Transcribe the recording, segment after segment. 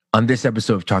On this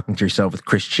episode of Talking to Yourself with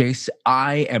Chris Chase,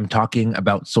 I am talking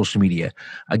about social media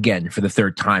again for the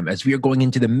third time as we are going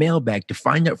into the mailbag to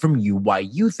find out from you why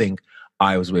you think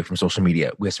I was away from social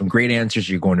media. We have some great answers.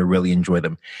 You're going to really enjoy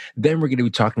them. Then we're going to be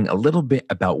talking a little bit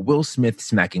about Will Smith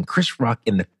smacking Chris Rock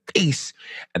in the face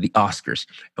at the Oscars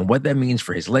and what that means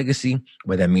for his legacy,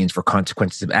 what that means for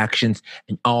consequences of actions,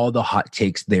 and all the hot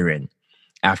takes therein.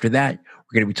 After that,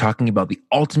 we're going to be talking about the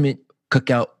ultimate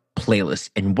cookout playlist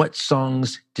and what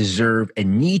songs deserve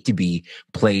and need to be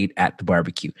played at the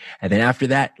barbecue. And then after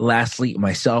that, lastly,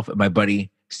 myself and my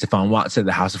buddy Stefan Watts of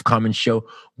the House of Commons show,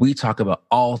 we talk about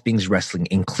all things wrestling,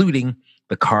 including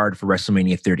the card for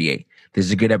WrestleMania 38. This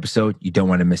is a good episode. You don't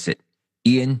want to miss it.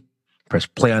 Ian, press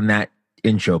play on that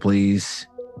intro, please.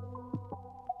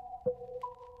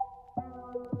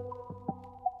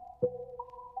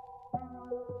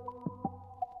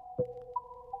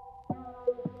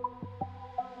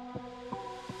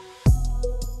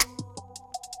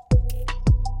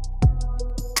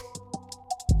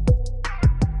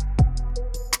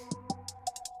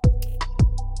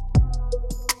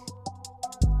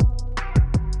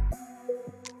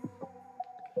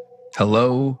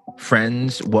 Hello,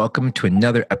 friends. Welcome to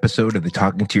another episode of the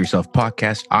Talking to Yourself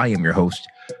podcast. I am your host,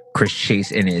 Chris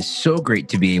Chase, and it is so great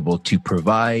to be able to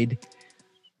provide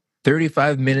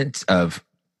 35 minutes of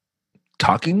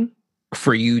talking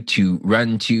for you to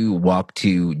run to, walk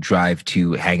to, drive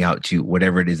to, hang out to,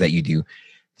 whatever it is that you do.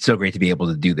 It's so great to be able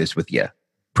to do this with you.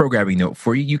 Programming note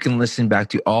for you, you can listen back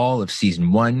to all of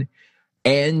season 1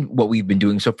 and what we've been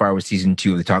doing so far with season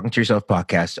 2 of the Talking to Yourself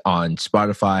podcast on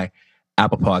Spotify,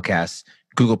 Apple Podcasts,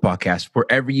 Google Podcasts,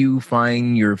 wherever you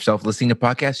find yourself listening to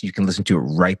podcasts, you can listen to it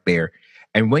right there.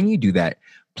 And when you do that,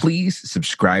 please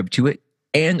subscribe to it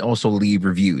and also leave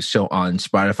reviews. So on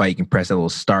Spotify, you can press that little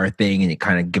star thing and it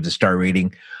kind of gives a star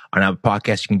rating. On Apple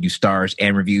Podcasts, you can do stars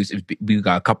and reviews. We've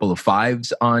got a couple of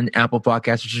 5s on Apple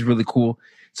Podcasts, which is really cool.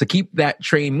 So keep that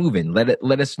train moving. Let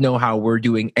us know how we're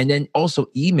doing. And then also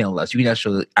email us. You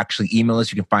can actually email us.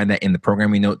 You can find that in the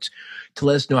programming notes to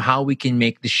let us know how we can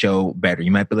make the show better. You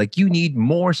might be like, you need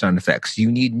more sound effects. You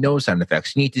need no sound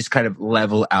effects. You need to just kind of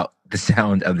level out the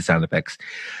sound of the sound effects.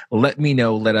 Let me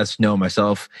know. Let us know.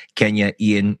 Myself, Kenya,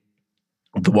 Ian,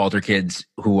 the Walter kids,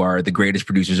 who are the greatest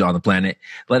producers on the planet.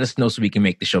 Let us know so we can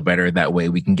make the show better. That way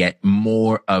we can get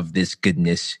more of this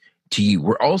goodness to you.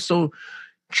 We're also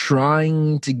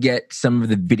trying to get some of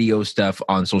the video stuff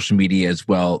on social media as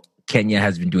well. Kenya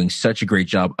has been doing such a great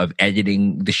job of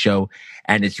editing the show,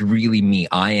 and it's really me.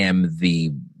 I am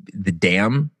the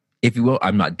dam, if you will.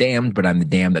 I'm not damned, but I'm the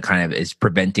dam that kind of is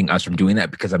preventing us from doing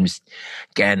that because I'm just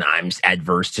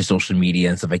adverse to social media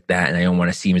and stuff like that, and I don't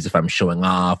want to seem as if I'm showing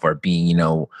off or being,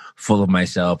 full of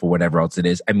myself or whatever else it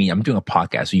is. I mean, I'm doing a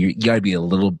podcast, so you got to be a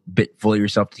little bit full of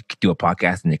yourself to do a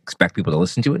podcast and expect people to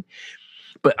listen to it.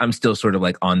 But I'm still sort of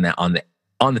like on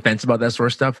the fence about that sort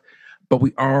of stuff. But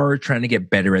we are trying to get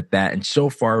better at that. And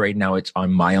so far right now, it's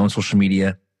on my own social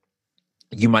media.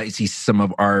 You might see some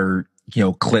of our,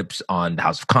 clips on the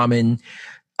House of Common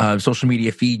social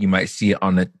media feed. You might see it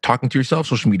on the Talking to Yourself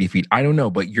social media feed. I don't know,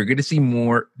 but you're going to see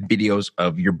more videos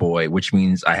of your boy, which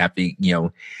means I have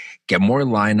to, get more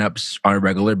lineups on a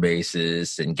regular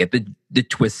basis and get the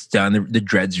twists done, the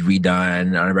dreads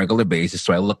redone on a regular basis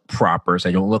so I look proper, so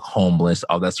I don't look homeless,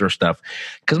 all that sort of stuff.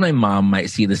 Because my mom might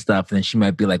see the stuff and then she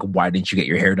might be like, why didn't you get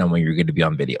your hair done when you're going to be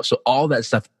on video? So all that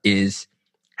stuff is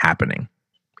happening.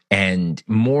 And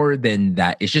more than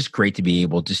that, it's just great to be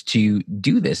able just to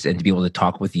do this and to be able to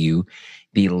talk with you,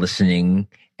 the listening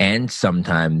and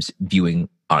sometimes viewing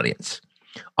audience.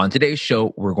 On today's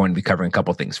show, we're going to be covering a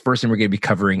couple things. First thing we're going to be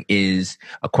covering is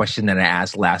a question that I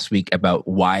asked last week about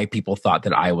why people thought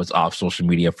that I was off social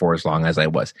media for as long as I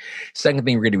was. Second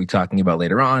thing we're going to be talking about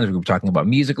later on is we're going to be talking about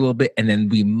music a little bit, and then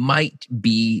we might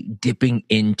be dipping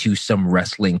into some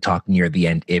wrestling talk near the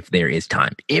end if there is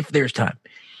time. If there's time.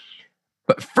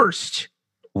 But first,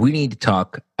 we need to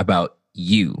talk about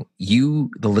you,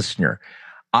 the listener.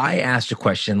 I asked a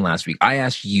question last week. I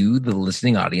asked you, the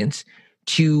listening audience,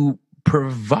 to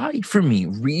provide for me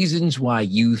reasons why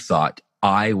you thought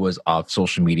I was off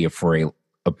social media for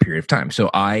a period of time.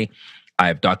 So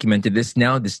I've documented this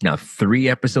now. This is now 3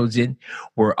 episodes in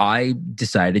where I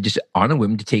decided just on a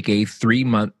whim to take a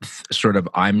 3-month sort of,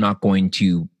 I'm not going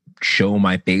to show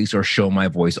my face or show my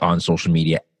voice on social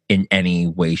media in any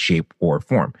way, shape, or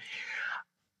form.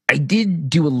 I did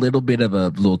do a little bit of a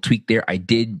little tweak there. I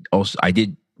did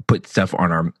put stuff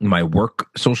on my work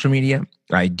social media.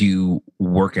 I do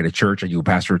work at a church. I do a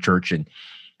pastor at a church, and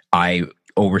I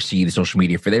oversee the social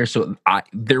media for there. So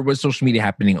there was social media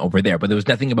happening over there, but there was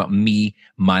nothing about me,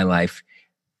 my life,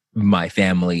 my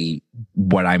family,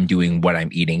 what I'm doing, what I'm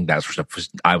eating. That sort of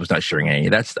stuff. I was not sharing any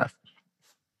of that stuff.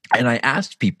 And I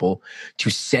asked people to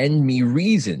send me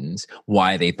reasons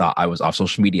why they thought I was off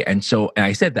social media. And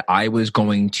I said that I was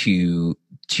going to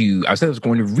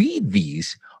read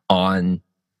these on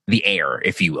the air,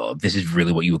 if you will. If this is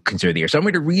really what you would consider the air. So I'm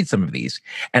going to read some of these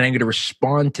and I'm going to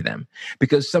respond to them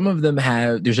because some of them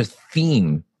there's a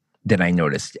theme that I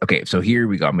noticed. Okay, so here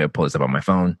we go. I'm going to pull this up on my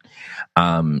phone.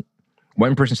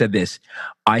 One person said this: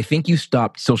 I think you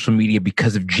stopped social media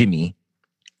because of Jimmy,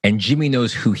 and Jimmy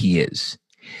knows who he is.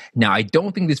 Now, I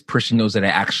don't think this person knows that I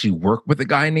actually work with a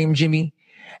guy named Jimmy.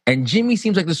 And Jimmy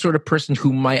seems like the sort of person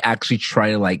who might actually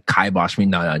try to like kibosh me.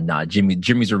 No.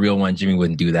 Jimmy's a real one. Jimmy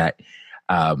wouldn't do that.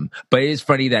 But it is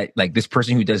funny that like this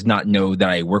person who does not know that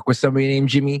I work with somebody named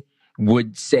Jimmy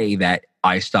would say that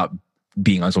I stopped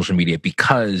being on social media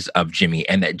because of Jimmy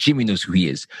and that Jimmy knows who he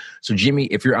is. So Jimmy,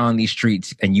 if you're on these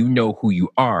streets and you know who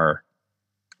you are,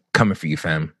 coming for you,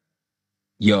 fam.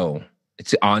 Yo.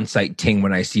 It's an on-site ting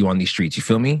when I see you on these streets. You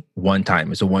feel me? One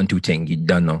time. It's a 1-2 ting. You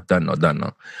done know.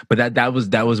 But that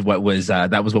was what was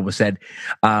said.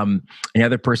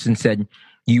 Another person said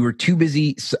you were too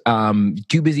busy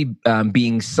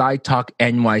being Side Talk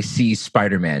NYC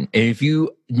Spider-Man. And if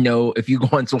you go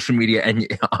on social media and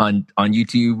on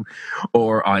YouTube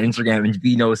or on Instagram and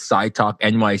you know Side Talk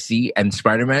NYC and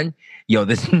Spider-Man, yo,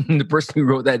 the person who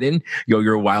wrote that in, yo,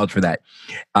 you're wild for that.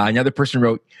 Another person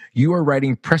wrote, you are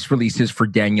writing press releases for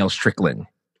Danielle Strickland.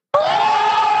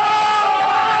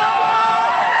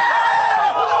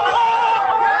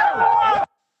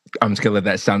 I'm just going to let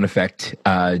that sound effect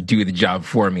do the job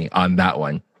for me on that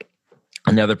one.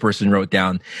 Another person wrote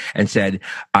down and said,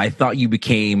 I thought you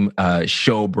became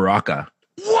Sho Baraka.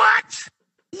 What?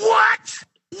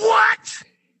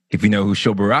 If you know who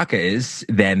Sho Baraka is,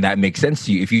 then that makes sense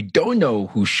to you. If you don't know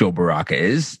who Sho Baraka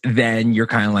is, then you're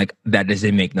kind of like, that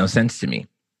doesn't make no sense to me.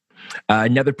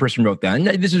 Another person wrote down,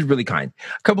 this is really kind.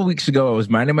 A couple of weeks ago, I was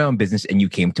minding my own business and you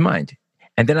came to mind.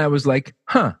 And then I was like,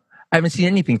 I haven't seen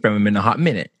anything from him in a hot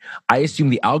minute. I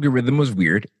assumed the algorithm was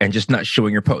weird and just not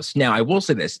showing your posts. Now, I will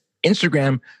say this.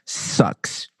 Instagram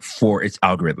sucks for its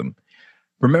algorithm.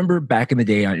 Remember back in the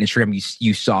day on Instagram,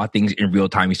 you saw things in real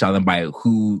time. You saw them by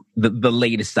the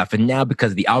latest stuff. And now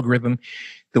because of the algorithm,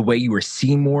 the way you are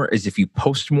seen more is if you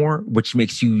post more, which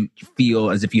makes you feel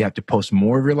as if you have to post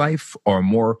more of your life or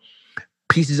more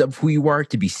pieces of who you are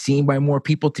to be seen by more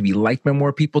people, to be liked by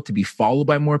more people, to be followed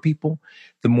by more people.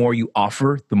 The more you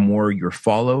offer, the more you're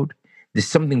followed. There's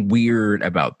something weird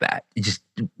about that. It just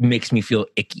makes me feel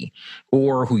icky.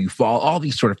 Or who you follow, all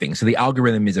these sort of things. So the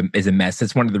algorithm is a mess.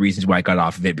 That's one of the reasons why I got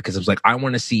off of it, because I was like, I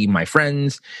want to see my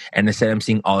friends, and instead I'm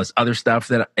seeing all this other stuff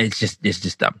that it's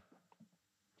just dumb.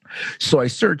 So I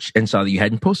searched and saw that you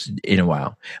hadn't posted in a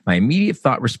while. My immediate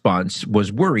thought response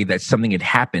was worry that something had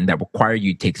happened that required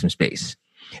you to take some space.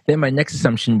 Then my next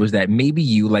assumption was that maybe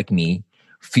you, like me,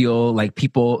 feel that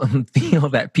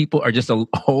people are just a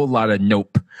whole lot of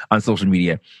nope on social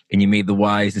media, and you made the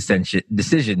wise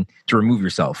decision to remove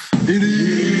yourself. It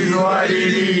is what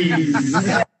it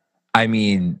is. I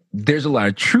mean, there's a lot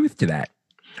of truth to that.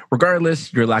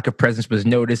 Regardless, your lack of presence was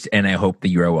noticed, and I hope that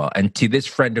you are well. And to this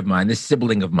friend of mine, this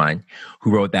sibling of mine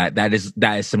who wrote that is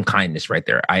some kindness right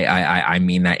there. I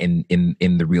mean that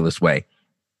in the realest way.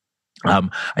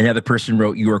 Another person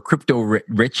wrote, you are crypto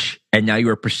rich, and now you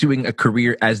are pursuing a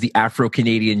career as the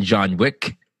Afro-Canadian John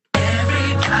Wick.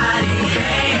 Everybody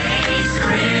hates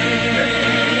Chris.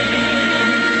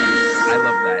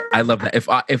 I love that.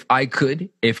 If I could,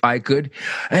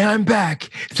 hey, I'm back.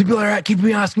 People are keep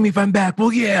me asking me if I'm back.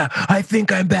 Well, yeah, I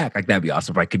think I'm back. Like, that'd be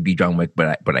awesome if I could be John Wick,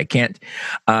 but I can't.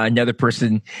 Another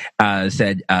person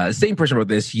said, same person wrote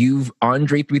this, you've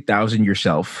Andre 3000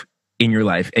 yourself in your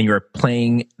life, and you're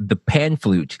playing the pan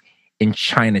flute in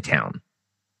Chinatown.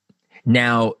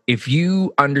 Now, if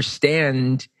you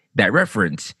understand that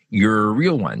reference, you're a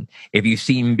real one. If you've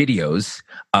seen videos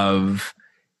of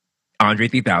Andre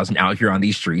 3000 out here on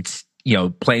these streets,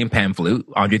 playing pan flute,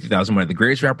 Andre 3000, one of the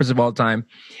greatest rappers of all time,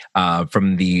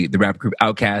 from the rap group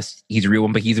Outkast. He's a real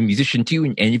one, but he's a musician too.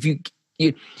 And if you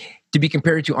to be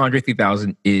compared to Andre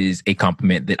 3000 is a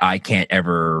compliment that I can't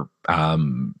ever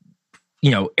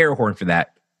air horn for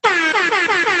that. That's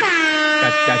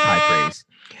high praise.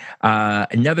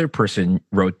 Another person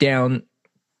wrote down,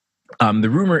 the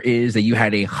rumor is that you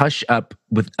had to hush up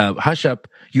with a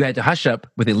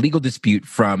legal dispute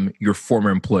from your former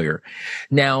employer.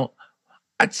 Now,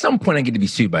 at some point I'm going to be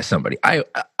sued by somebody. I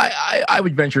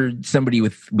would venture somebody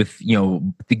with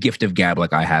the gift of gab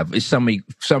like I have is somebody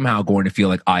somehow going to feel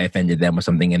like I offended them or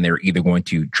something, and they're either going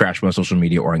to trash me on social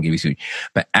media or I'm going to be sued.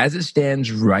 But as it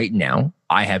stands right now,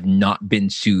 I have not been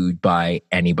sued by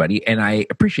anybody, and I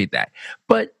appreciate that.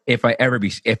 But if I'm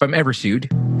ever sued,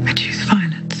 I choose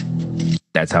violence.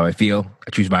 That's how I feel. I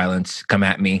choose violence. Come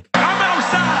at me. I'm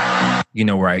outside. You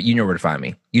know where to find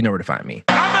me.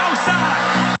 I'm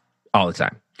outside. All the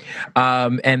time.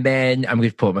 And then I'm going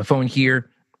to pull up my phone here.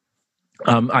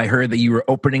 I heard that you were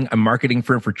opening a marketing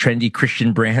firm for trendy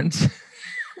Christian brands.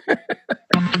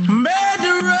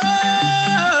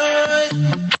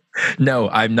 No,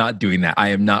 I'm not doing that. I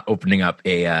am not opening up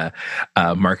a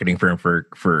marketing firm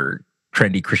for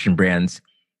trendy Christian brands.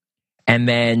 And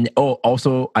then,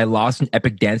 also, I lost an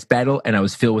epic dance battle, and I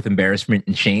was filled with embarrassment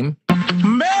and shame.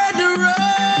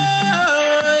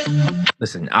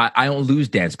 Listen, I don't lose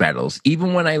dance battles.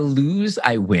 Even when I lose,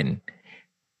 I win.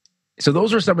 So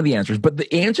those are some of the answers. But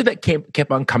the answer that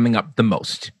kept on coming up the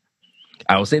most,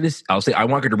 I will say this, I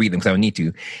want to read them because I don't need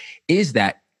to, is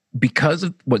that because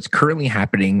of what's currently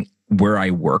happening where I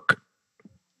work,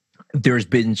 there's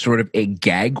been sort of a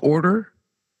gag order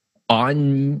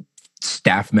on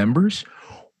staff members,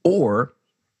 or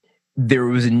there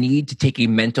was a need to take a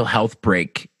mental health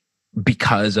break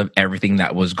because of everything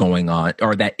that was going on,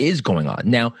 or that is going on.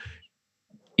 Now,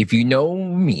 if you know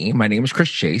me, my name is Chris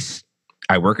Chase.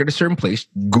 I work at a certain place.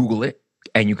 Google it,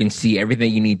 and you can see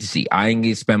everything you need to see. I ain't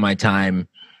going to spend my time,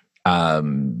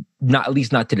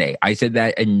 not today. I said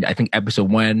that in, I think,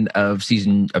 episode 1 of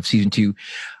season 2.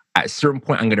 At a certain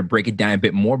point, I'm going to break it down a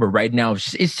bit more. But right now,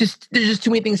 there's just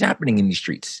too many things happening in these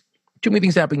streets.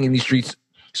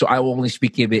 So I will only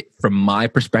speak of it from my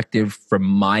perspective, from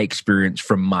my experience,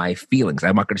 from my feelings.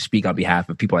 I'm not going to speak on behalf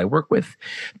of people I work with,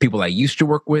 people I used to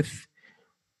work with.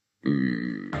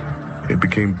 It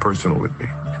became personal with me.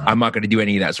 I'm not going to do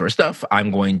any of that sort of stuff. I'm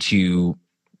going to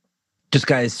just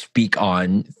guys speak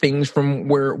on things from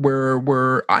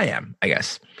where I am, I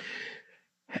guess.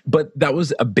 But that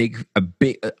was a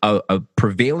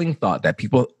prevailing thought that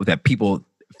people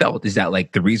felt, is that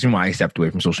like the reason why I stepped away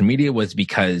from social media was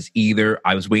because either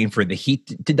I was waiting for the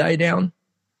heat to die down,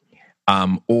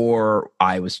 or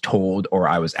I was told or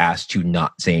I was asked to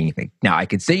not say anything. Now I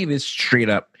could say this straight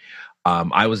up.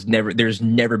 There's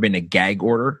never been a gag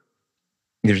order.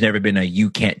 There's never been a you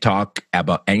can't talk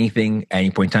about anything at any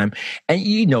point in time. And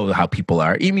you know how people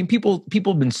are. I mean, people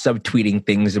have been subtweeting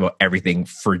things about everything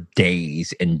for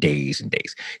days and days and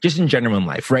days, just in general in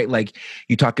life, right? Like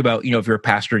you talk about, if you're a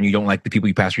pastor and you don't like the people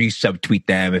you pastor, you subtweet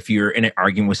them. If you're in an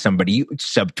argument with somebody, you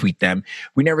subtweet them.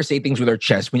 We never say things with our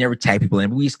chest. We never tag people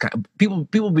in. People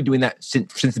have been doing that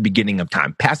since the beginning of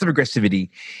time. Passive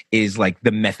aggressivity is like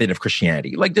the method of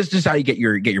Christianity. Like this is how you get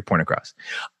your point across.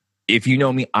 If you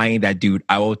know me, I ain't that dude.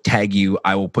 I will tag you.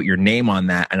 I will put your name on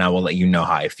that, and I will let you know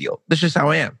how I feel. That's just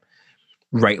how I am.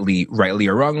 Rightly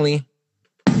or wrongly.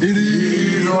 It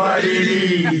is what it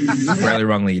is. Rightly or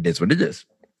wrongly, it is what it is.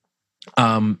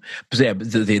 So yeah,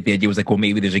 the idea was like, well,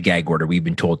 maybe there's a gag order. We've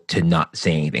been told to not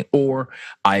say anything. Or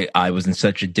I was in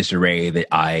such a disarray that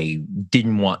I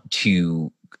didn't want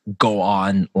to go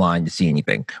online to see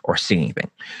anything or say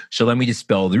anything. So let me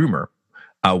dispel the rumor.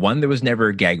 One, there was never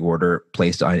a gag order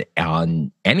placed on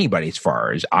anybody as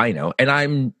far as I know. And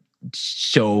I'm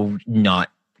so not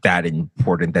that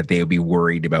important that they would be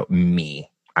worried about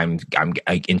me. I'm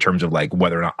in terms of like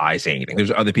whether or not I say anything. There's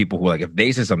other people who like, if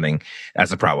they say something,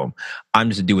 that's a problem. I'm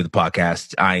just a dude with a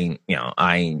podcast. I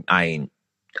ain't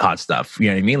hot stuff. You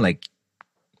know what I mean? Like,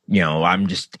 I'm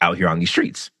just out here on these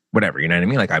streets, whatever. You know what I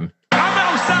mean? Like I'm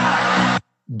outside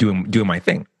doing my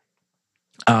thing.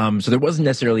 So there wasn't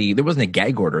a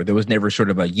gag order. There was never sort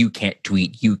of a, you can't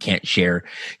tweet, you can't share,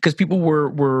 because people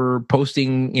were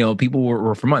posting, people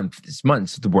were for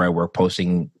months where I work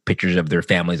posting pictures of their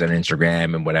families on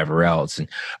Instagram and whatever else and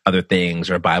other things,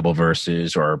 or Bible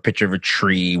verses, or a picture of a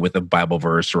tree with a Bible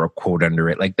verse or a quote under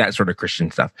it, like that sort of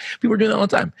Christian stuff. People were doing that all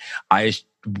the time. I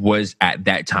was at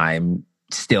that time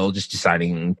still just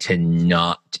deciding to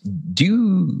not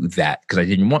do that because I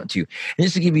didn't want to. And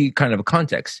just to give you kind of a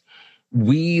context,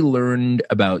 we learned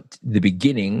about the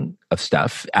beginning of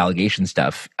stuff, allegation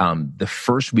stuff, the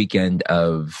first weekend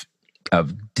of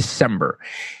December.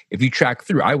 If you track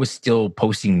through, I was still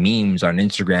posting memes on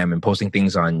Instagram and posting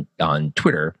things on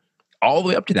Twitter all the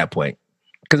way up to that point,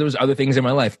 because there was other things in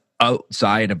my life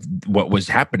outside of what was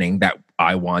happening that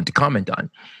I wanted to comment on.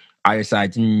 I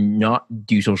decided to not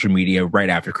do social media right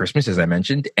after Christmas, as I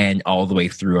mentioned, and all the way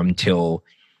through until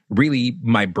really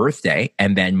my birthday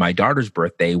and then my daughter's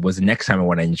birthday was the next time I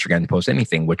went on Instagram to post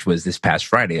anything, which was this past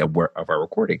Friday of our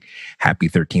recording. Happy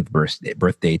 13th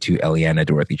birthday to Eliana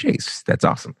Dorothy Chase. That's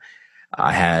awesome.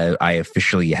 I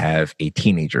officially have a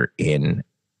teenager in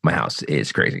my house.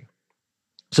 It's crazy.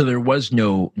 So there was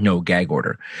no gag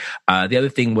order. The other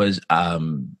thing was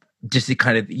just the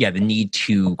kind of, the need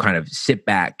to kind of sit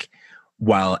back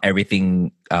while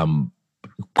everything kind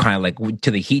of like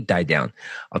till the heat died down.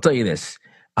 I'll tell you this.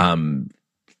 To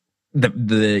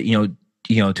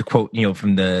quote,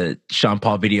 from the Sean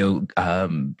Paul video, stop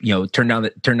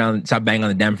banging on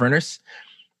the damn furnace,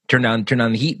 turn down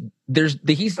the heat.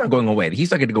 The heat's not going away. The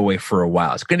heat's not going to go away for a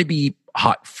while. It's going to be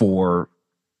hot for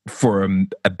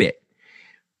a bit.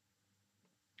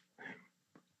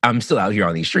 I'm still out here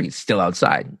on these streets, still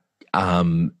outside.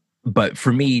 But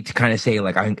for me to kind of say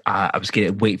like I was going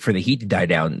to wait for the heat to die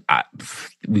down,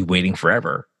 we waiting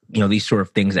forever. These sort of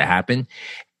things that happen,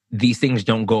 these things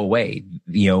don't go away.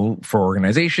 For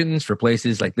organizations, for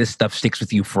places, like this stuff sticks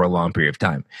with you for a long period of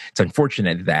time. It's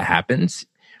unfortunate that happens.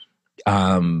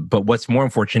 But what's more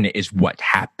unfortunate is what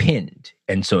happened.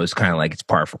 And so it's kind of like it's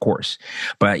par for course.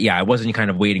 But yeah, I wasn't kind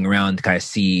of waiting around to kind of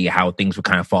see how things would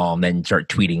kind of fall and then start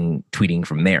tweeting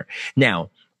from there. Now,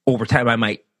 over time, I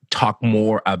might talk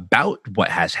more about what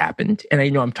has happened. And I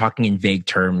know I'm talking in vague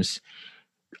terms.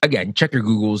 Again, check your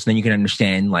Googles, then you can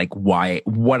understand like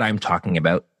what I'm talking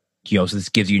about. So this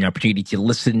gives you an opportunity to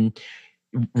listen,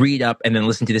 read up, and then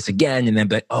listen to this again, and then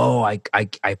be like, oh, I'm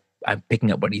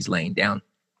picking up what he's laying down.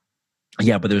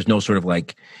 Yeah, but there's no sort of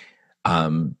like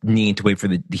needing to wait for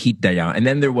the heat to die down. And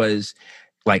then there was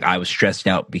like I was stressed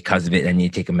out because of it. I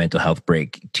need to take a mental health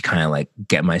break to kind of like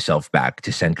get myself back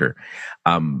to center.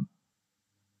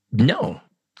 No,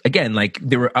 again, like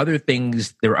there were other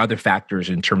things, there were other factors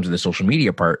in terms of the social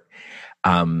media part.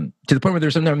 To the point where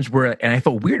there's sometimes where, and I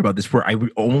felt weird about this, where I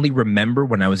would only remember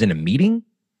when I was in a meeting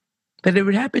that it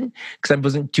would happen because I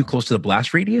wasn't too close to the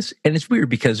blast radius. And it's weird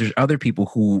because there's other people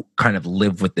who kind of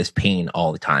live with this pain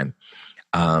all the time.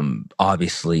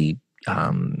 Obviously,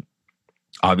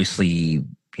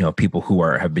 people who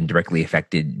have been directly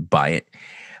affected by it.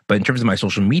 But in terms of my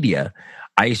social media,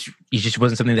 it just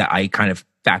wasn't something that I kind of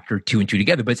factored two and two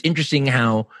together. But it's interesting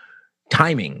how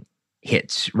timing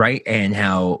hits, right? And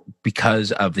how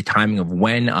because of the timing of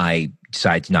when I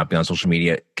decide to not be on social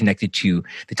media, connected to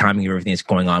the timing of everything that's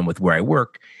going on with where I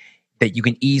work, that you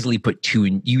can easily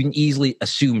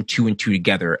assume two and two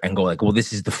together and go like, well,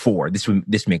 this is the four.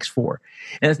 This makes four.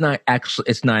 And it's not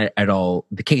at all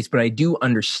the case, but I do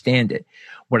understand it.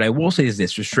 What I will say is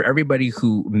this, just for everybody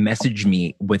who messaged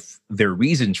me with their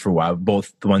reasons for why,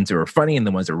 both the ones that were funny and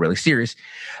the ones that were really serious,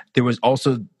 there was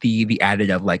also the added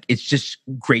of like, it's just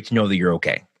great to know that you're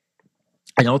okay.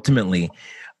 And ultimately,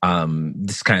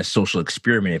 this kind of social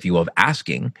experiment, if you will, of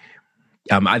asking,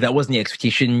 that wasn't the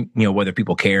expectation, whether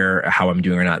people care how I'm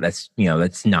doing or not. That's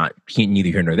not neither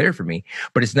here nor there for me.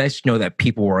 But it's nice to know that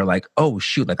people were like, oh,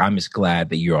 shoot, like I'm just glad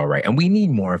that you're all right. And we need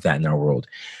more of that in our world.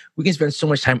 We can spend so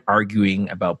much time arguing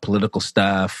about political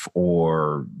stuff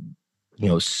or,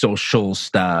 social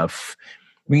stuff.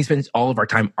 We can spend all of our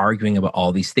time arguing about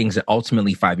all these things that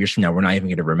ultimately 5 years from now, we're not even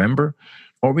going to remember.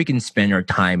 Or we can spend our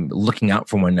time looking out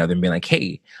for one another and being like,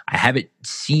 hey, I haven't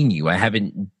seen you. I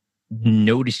haven't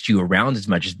noticed you around as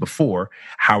much as before.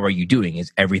 How are you doing?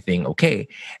 Is everything okay?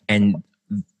 And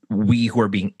we who are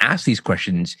being asked these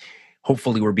questions,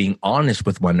 hopefully we're being honest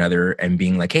with one another and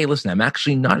being like, hey, listen, I'm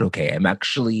actually not okay. I'm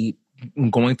actually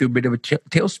going through a bit of a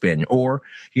tailspin, or,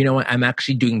 I'm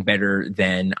actually doing better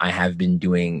than I have been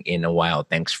doing in a while.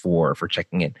 Thanks for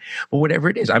checking in. But whatever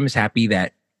it is, I'm just happy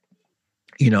that,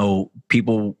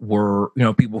 people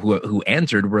who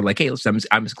answered were like, hey, listen,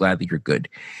 I'm just glad that you're good.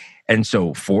 And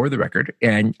so for the record,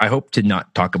 and I hope to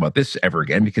not talk about this ever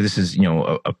again, because this is,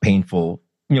 a painful,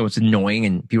 it's annoying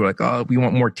and people are like, oh, we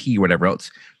want more tea, whatever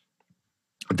else.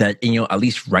 That, at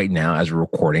least right now, as we're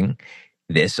recording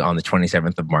this on the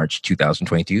 27th of March,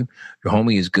 2022, your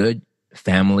homie is good.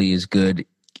 Family is good.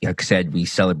 Like I said, we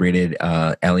celebrated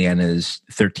Eliana's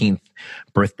 13th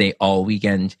birthday all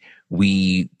weekend.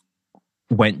 We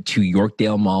went to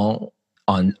Yorkdale Mall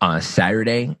on a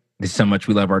Saturday. This is how much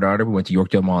we love our daughter. We went to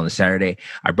Yorkdale Mall on a Saturday.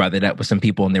 I brought that up with some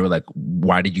people and they were like,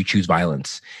 why did you choose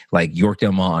violence? Like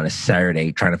Yorkdale Mall on a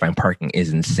Saturday trying to find parking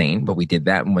is insane. But we did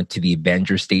that and went to the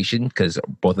Avengers station because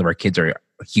both of our kids are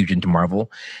huge into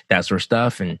Marvel, that sort of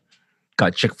stuff, and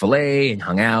got Chick-fil-A and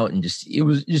hung out, and it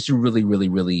was just a really, really,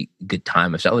 really good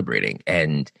time of celebrating.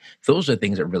 And those are the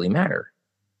things that really matter,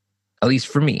 at least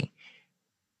for me.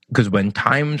 Because when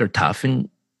times are tough, and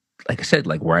like I said,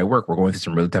 like where I work, we're going through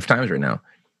some really tough times right now.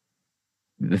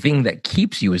 The thing that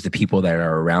keeps you is the people that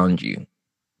are around you.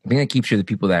 The thing that keeps you the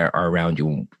people that are around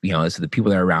you. So the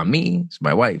people that are around me, it's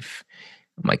my wife,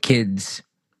 my kids,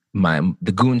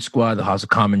 the Goon Squad, the House of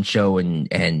Common show,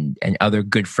 and other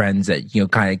good friends that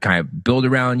kind of build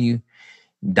around you,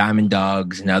 Diamond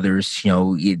Dogs and others,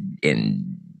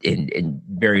 in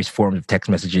various forms of text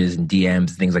messages and DMs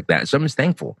and things like that. So I'm just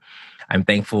thankful. I'm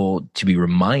thankful to be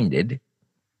reminded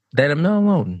that I'm not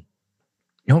alone.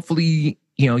 Hopefully,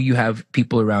 you have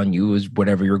people around you, as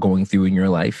whatever you're going through in your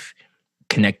life,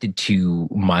 connected to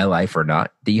my life or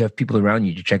not, that you have people around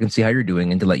you to check and see how you're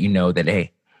doing and to let you know that,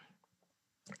 hey,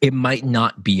 it might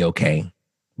not be okay,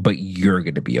 but you're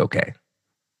going to be okay.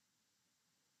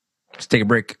 Let's take a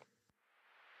break.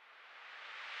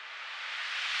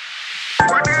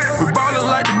 We're ballin'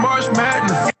 like the March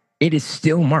Madness. It is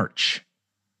still March.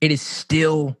 It is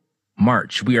still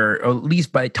March. We are, at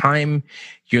least by the time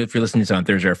if you're listening to this on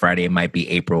Thursday or Friday, it might be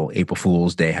April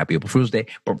Fool's Day. Happy April Fool's Day.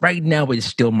 But right now, it is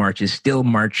still March. It's still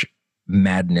March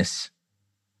Madness.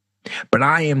 But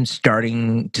I am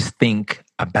starting to think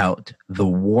about the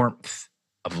warmth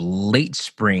of late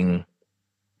spring,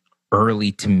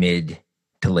 early to mid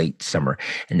to late summer.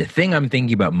 And the thing I'm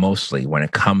thinking about mostly when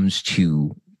it comes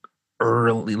to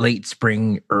late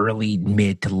spring, early,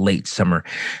 mid to late summer,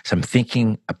 so I'm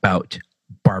thinking about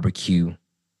barbecue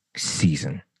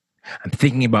season. I'm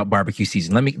thinking about barbecue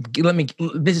season. Let me.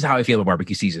 This is how I feel about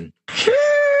barbecue season.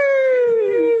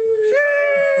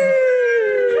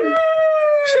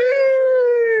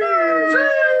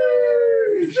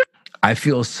 I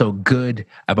feel so good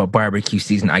about barbecue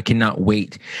season. I cannot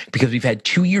wait because we've had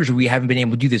 2 years where we haven't been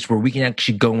able to do this, where we can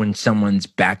actually go in someone's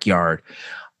backyard.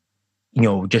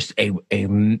 Just a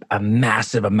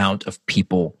massive amount of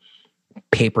people,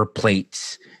 paper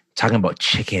plates, talking about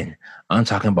chicken. I'm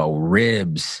talking about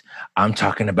ribs. I'm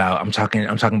talking about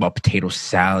potato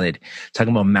salad,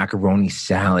 talking about macaroni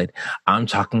salad. I'm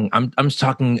talking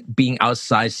being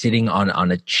outside, sitting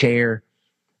on a chair,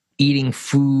 eating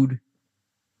food,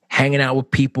 hanging out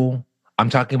with people. I'm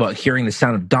talking about hearing the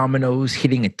sound of dominoes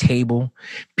hitting a table,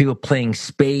 people playing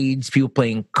spades, people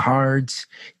playing cards,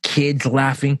 kids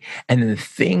laughing. And then the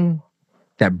thing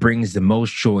that brings the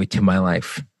most joy to my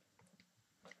life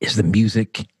is the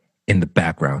music in the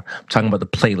background. I'm talking about the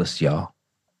playlist, y'all.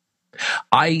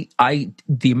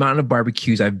 The amount of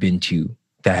barbecues I've been to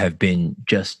that have been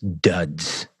just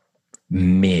duds,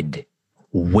 mid,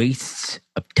 wastes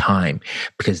of time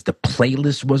because the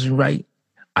playlist wasn't right,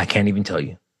 I can't even tell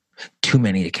you. Too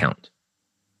many to count.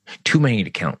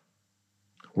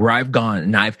 Where I've gone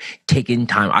and I've taken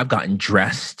time, I've gotten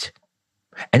dressed.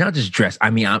 And not just dressed, I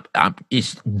mean,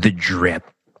 it's the drip.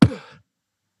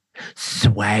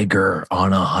 Swagger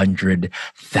on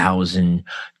 100,000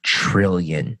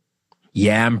 trillion.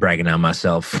 Yeah, I'm bragging on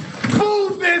myself.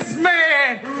 Move this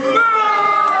man!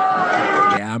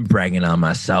 Yeah, I'm bragging on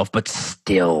myself, but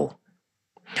still.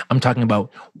 I'm talking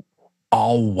about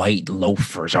all white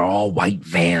loafers, or all white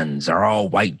Vans, or all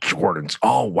white Jordans,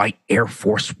 all white Air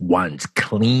Force Ones,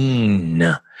 clean.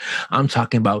 I'm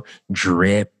talking about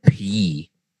drippy.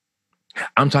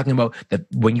 I'm talking about that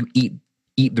when you eat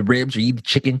the ribs or eat the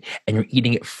chicken and you're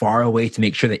eating it far away to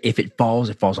make sure that if it falls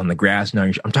on the grass. No,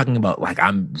 I'm talking about like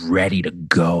I'm ready to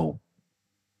go.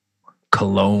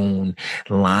 Cologne,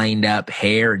 lined up,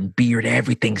 hair and beard,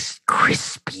 everything's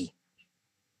crispy.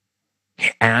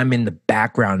 And I'm in the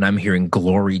background and I'm hearing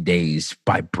Glory Days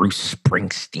by Bruce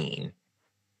Springsteen.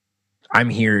 I've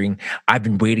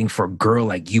been waiting for a girl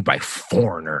like you by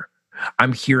Foreigner.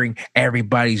 I'm hearing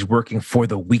Everybody's Working for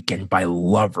the Weekend by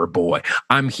Loverboy.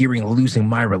 I'm hearing Losing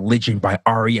My Religion by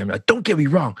R.E.M. Now, don't get me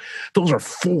wrong. Those are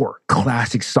 4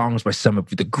 classic songs by some of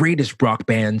the greatest rock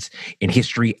bands in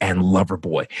history and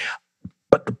Loverboy.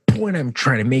 But the point I'm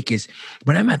trying to make is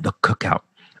when I'm at the cookout,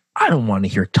 I don't want to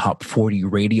hear top 40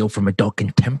 radio from adult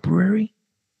contemporary.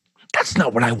 That's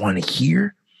not what I want to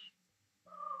hear.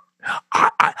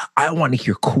 I want to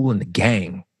hear Kool and the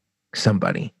Gang,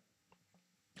 somebody.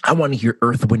 I want to hear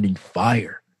Earth, Wind, and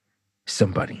Fire,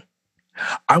 somebody.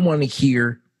 I want to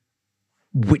hear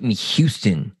Whitney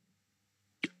Houston,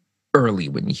 early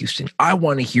Whitney Houston. I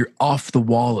want to hear Off the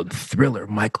Wall and Thriller,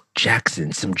 Michael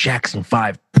Jackson, some Jackson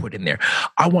 5 put in there.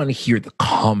 I want to hear the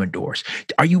Commodores.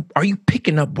 Are you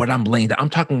picking up what I'm laying down?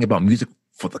 I'm talking about music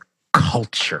for the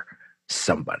culture,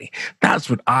 somebody.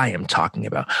 That's what I am talking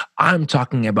about. I'm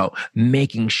talking about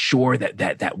making sure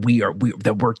that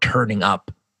we're turning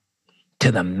up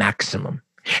to the maximum.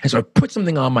 And so I put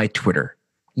something on my Twitter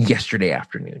yesterday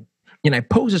afternoon, and I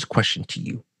pose this question to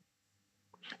you,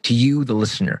 the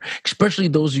listener, especially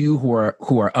those of you who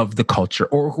are of the culture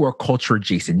or who are culture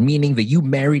adjacent, meaning that you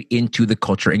married into the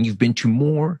culture and you've been to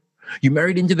more You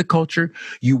married into the culture,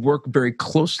 you work very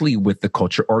closely with the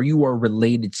culture, or you are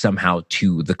related somehow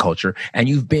to the culture, and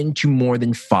you've been to more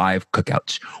than 5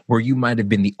 cookouts where you might have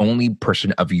been the only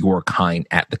person of your kind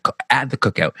at the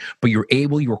cookout, but you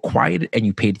were quiet and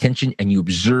you paid attention and you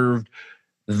observed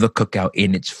the cookout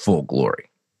in its full glory.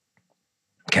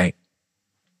 Okay.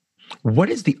 What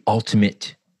is the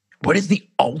ultimate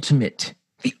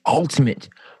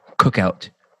cookout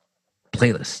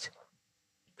playlist?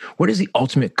 What is the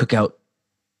ultimate cookout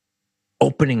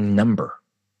opening number?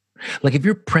 Like if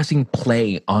you're pressing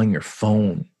play on your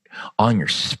phone, on your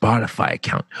Spotify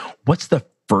account, what's the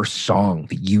first song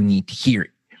that you need to hear?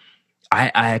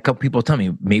 A couple people tell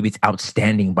me maybe it's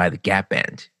Outstanding by the Gap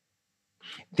Band.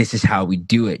 This Is How We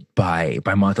Do It by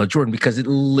Montel Jordan, because it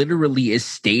literally is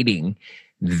stating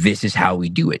this is how we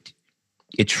do it.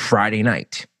 It's Friday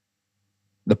night.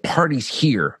 The party's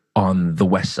here on the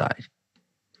West Side.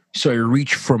 So I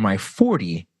reach for my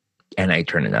 40 and I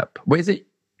turn it up. What is it?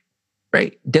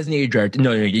 Right? Designated driver.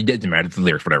 No, it doesn't matter. It's the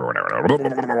lyrics, whatever. What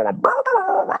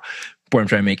I'm trying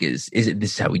to make is it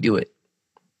This Is How We Do It?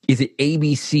 Is it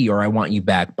ABC or I Want You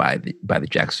Back by the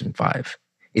Jackson 5?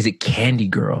 Is it Candy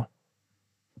Girl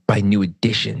by New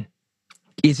Edition?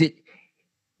 Is it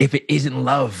If It Isn't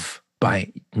Love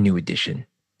by New Edition?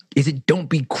 Is it Don't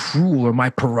Be Cruel or My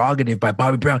Prerogative by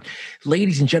Bobby Brown?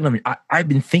 Ladies and gentlemen, I've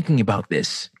been thinking about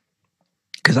this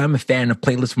because I'm a fan of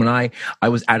playlists. When I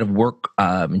was out of work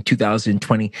in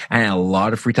 2020, I had a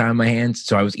lot of free time on my hands.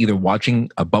 So I was either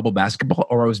watching a bubble basketball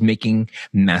or I was making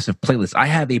massive playlists. I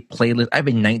have a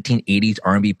 1980s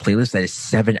R&B playlist that is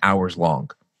 7 hours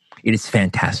long. It is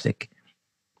fantastic.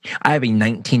 I have a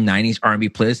 1990s R&B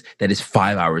playlist that is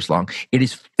 5 hours long. It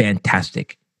is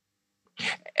fantastic.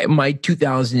 My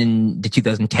 2000 to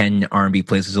 2010 R&B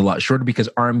playlist is a lot shorter because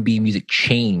R&B music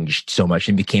changed so much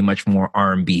and became much more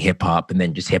R&B hip hop and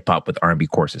then just hip hop with R&B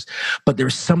courses. But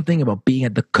there's something about being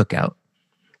at the cookout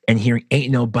and hearing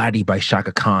Ain't Nobody by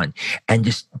Shaka Khan and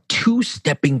just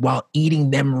two-stepping while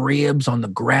eating them ribs on the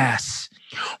grass,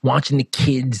 watching the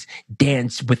kids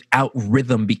dance without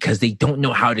rhythm because they don't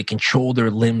know how to control their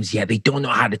limbs yet. They don't know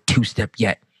how to two-step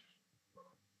yet.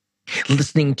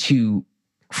 Listening to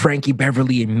Frankie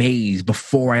Beverly and Maze,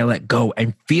 Before I Let Go,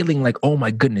 and feeling like, oh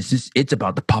my goodness, it's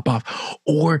about to pop off.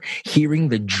 Or hearing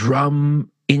the drum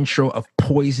intro of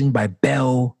Poison by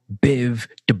Belle Biv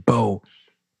DeVoe.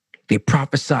 They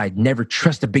prophesied, never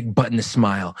trust a big button to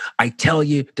smile. I tell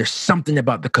you, there's something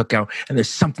about the cookout and there's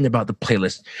something about the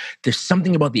playlist. There's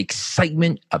something about the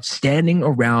excitement of standing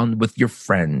around with your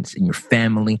friends and your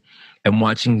family and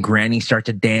watching Granny start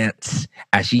to dance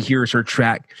as she hears her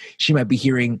track. She might be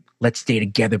hearing Let's Stay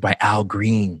Together by Al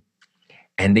Green.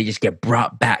 And they just get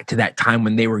brought back to that time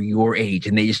when they were your age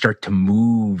and they just start to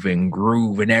move and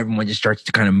groove and everyone just starts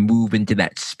to kind of move into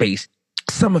that space.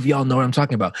 Some of y'all know what I'm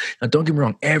talking about. Now, don't get me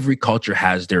wrong. Every culture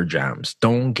has their jams.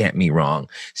 Don't get me wrong.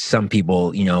 Some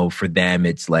people, for them,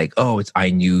 it's like, oh, it's I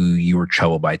Knew You Were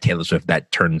Trouble by Taylor Swift.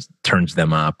 That turns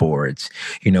them up. Or it's,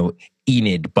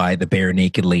 Enid by the Bare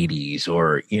Naked Ladies.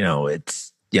 Or,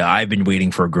 it's, I've Been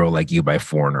Waiting for a Girl Like You by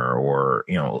Foreigner. Or,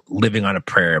 Living on a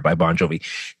Prayer by Bon Jovi.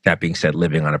 That being said,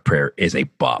 Living on a Prayer is a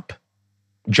bop.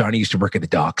 Johnny used to work at the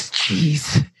docks.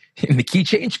 Jeez. And the key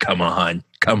change? Come on,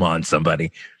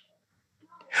 somebody.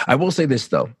 I will say this,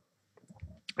 though.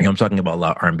 I'm talking about a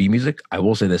lot of R&B music. I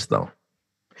will say this, though.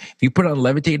 If you put on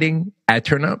Levitating at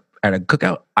turn up at a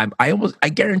cookout, I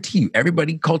guarantee you,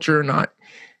 everybody, culture or not,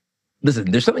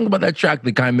 listen, there's something about that track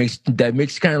that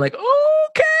makes you kind of like,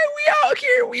 okay,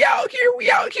 we out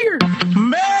here.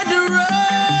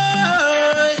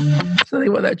 Something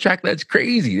about that track that's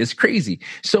crazy. It's crazy.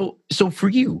 So for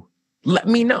you, let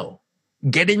me know.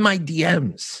 Get in my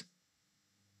DMs.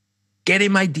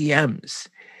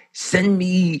 Send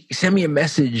me a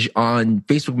message on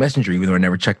Facebook Messenger, even though I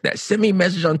never checked that. Send me a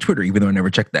message on Twitter, even though I never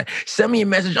checked that. Send me a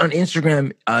message on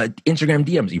Instagram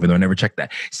DMs, even though I never checked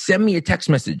that. Send me a text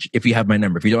message if you have my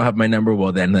number. If you don't have my number,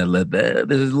 well, then there's a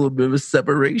little bit of a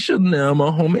separation now, my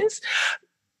homies.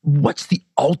 What's the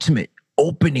ultimate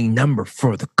opening number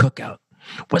for the cookout?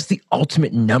 What's the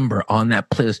ultimate number on that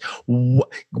playlist?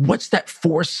 What's that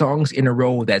 4 songs in a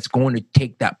row that's going to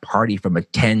take that party from a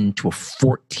 10 to a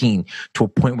 14 to a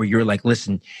point where you're like,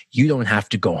 listen, you don't have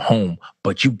to go home,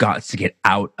 but you got to get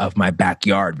out of my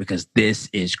backyard because this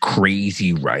is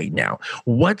crazy right now.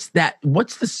 What's the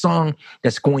song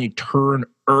that's going to turn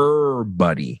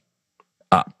everybody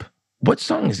up? What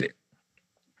song is it?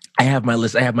 I have my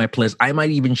list. I have my playlist. I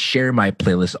might even share my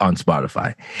playlist on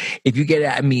Spotify. If you get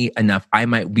at me enough, I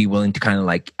might be willing to kind of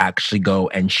like actually go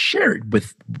and share it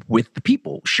with the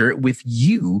people. Share it with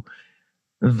you,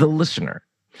 the listener.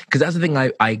 Because that's the thing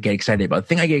I get excited about. The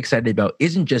thing I get excited about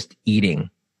isn't just eating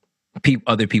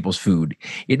other people's food.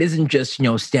 It isn't just,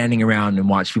 standing around and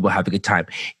watch people have a good time.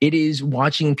 It is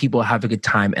watching people have a good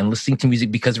time and listening to music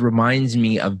because it reminds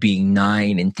me of being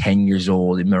 9 and 10 years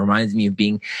old. It reminds me of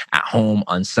being at home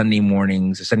on Sunday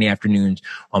mornings or Sunday afternoons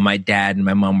while my dad and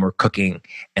my mom were cooking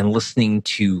and listening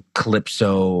to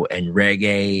calypso and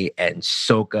reggae and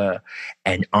soca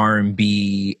and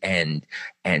R&B and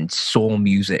soul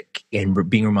music, and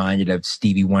being reminded of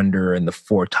Stevie Wonder and the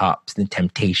Four Tops and the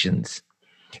Temptations.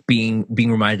 Being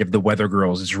reminded of the Weather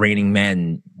Girls, It's Raining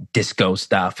Men, disco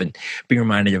stuff, and being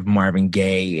reminded of Marvin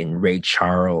Gaye and Ray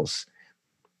Charles,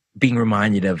 being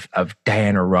reminded of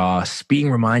Diana Ross,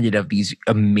 being reminded of these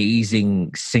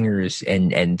amazing singers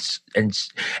and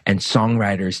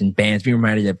songwriters and bands, being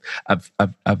reminded of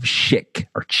Chic,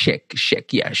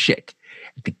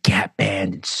 the Gap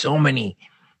Band, and so many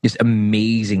just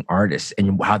amazing artists,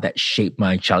 and how that shaped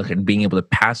my childhood, and being able to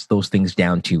pass those things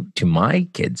down to my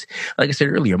kids. Like I said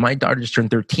earlier, my daughter just turned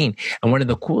 13. And one of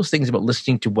the coolest things about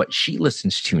listening to what she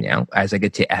listens to now, as I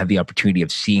get to have the opportunity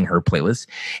of seeing her playlist,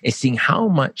 is seeing how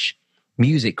much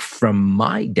music from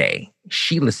my day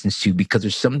she listens to, because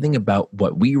there's something about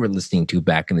what we were listening to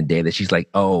back in the day that she's like,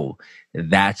 oh,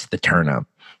 that's the turn up.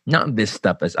 Not this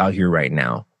stuff that's out here right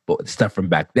now, but stuff from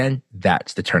back then,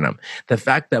 that's the turn up. The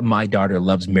fact that my daughter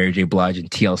loves Mary J. Blige and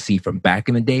TLC from back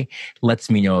in the day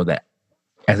lets me know that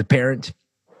as a parent,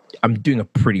 I'm doing a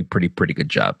pretty good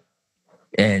job.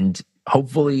 And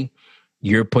hopefully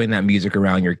you're putting that music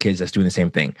around your kids that's doing the same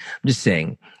thing. I'm just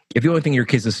saying, if the only thing your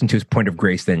kids listen to is Point of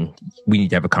Grace, then we need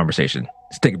to have a conversation.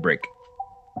 Let's take a break.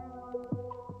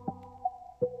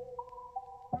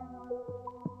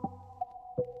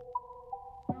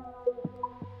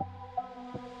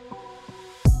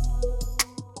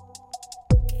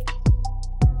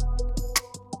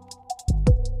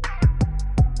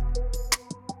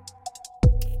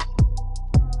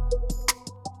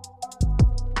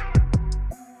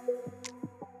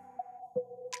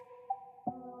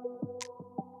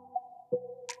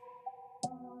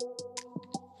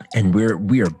 And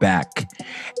we are back.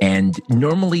 And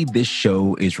normally this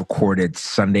show is recorded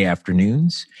Sunday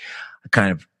afternoons. I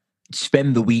kind of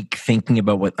spend the week thinking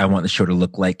about what I want the show to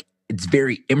look like. It's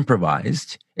very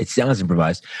improvised. It sounds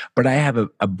improvised, but I have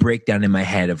a breakdown in my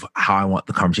head of how I want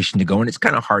the conversation to go. And it's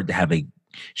kind of hard to have a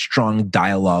strong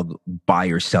dialogue by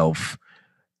yourself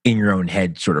in your own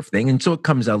head sort of thing. And so it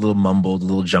comes out a little mumbled, a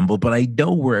little jumbled, but I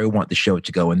know where I want the show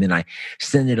to go. And then I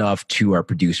send it off to our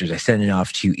producers. I send it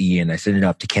off to Ian. I send it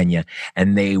off to Kenya,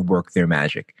 and they work their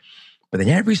magic. But then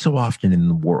every so often in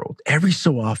the world,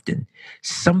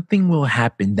 something will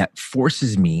happen that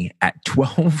forces me at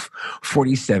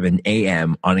 12:47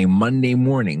 a.m. on a Monday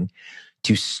morning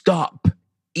to stop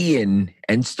Ian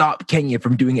and stop Kenya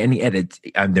from doing any edits.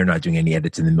 They're not doing any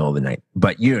edits in the middle of the night,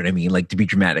 but you know what I mean? Like, to be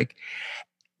dramatic.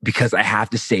 Because I have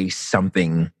to say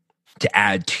something to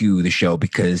add to the show,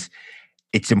 because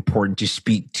it's important to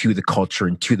speak to the culture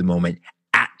and to the moment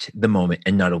at the moment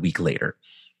and not a week later.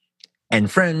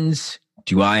 And friends,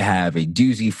 do I have a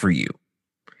doozy for you?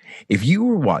 If you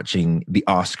were watching the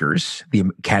Oscars, the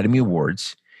Academy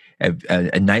Awards,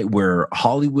 a night where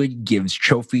Hollywood gives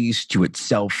trophies to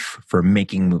itself for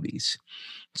making movies,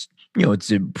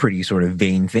 it's a pretty sort of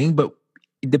vain thing, but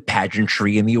the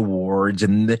pageantry and the awards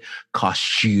and the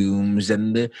costumes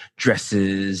and the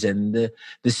dresses and the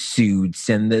suits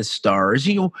and the stars,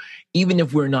 even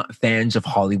if we're not fans of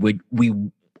Hollywood,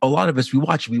 a lot of us, we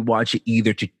watch it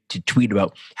either to tweet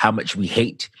about how much we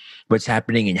hate what's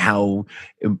happening and how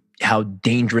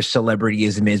dangerous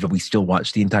celebrityism is, but we still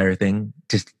watch the entire thing,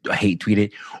 just hate tweet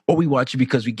it. Or we watch it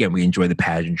because, again, we enjoy the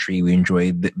pageantry, we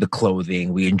enjoy the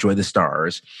clothing, we enjoy the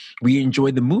stars, we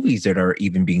enjoy the movies that are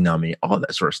even being nominated, all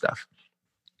that sort of stuff.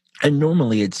 And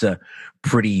normally it's a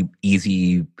pretty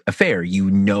easy affair.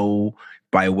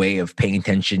 By way of paying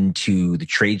attention to the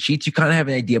trade sheets, you kind of have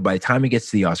an idea by the time it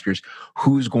gets to the Oscars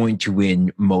who's going to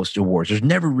win most awards. There's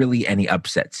never really any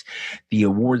upsets. The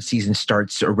award season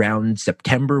starts around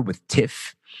September with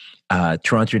TIFF,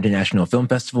 Toronto International Film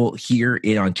Festival here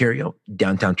in Ontario,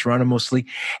 downtown Toronto mostly.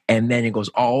 And then it goes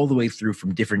all the way through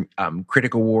from different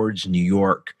critic awards, New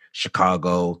York,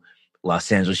 Chicago, Los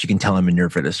Angeles. You can tell I'm a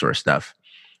nerd for this sort of stuff.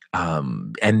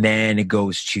 And then it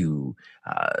goes to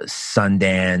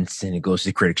Sundance, and it goes to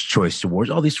the Critics' Choice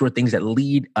Awards, all these sort of things that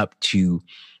lead up to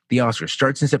the Oscars.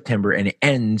 Starts in September and it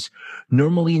ends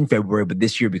normally in February, but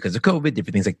this year, because of COVID,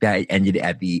 different things like that, it ended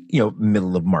at the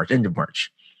middle of March, end of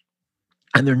March.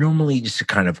 And they're normally just a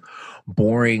kind of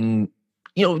boring,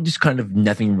 just kind of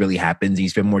nothing really happens. You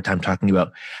spend more time talking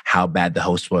about how bad the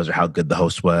host was or how good the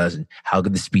host was and how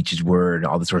good the speeches were and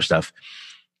all this sort of stuff.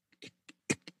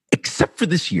 except for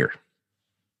this year.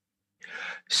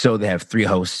 So they have 3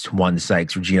 hosts: Wanda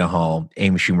Sykes, Regina Hall,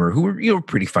 Amy Schumer, who are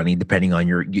pretty funny, depending on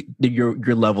your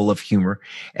level of humor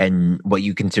and what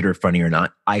you consider funny or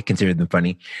not. I consider them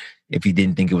funny. If you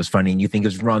didn't think it was funny and you think it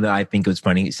was wrong that I think it was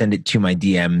funny, send it to my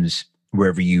DMs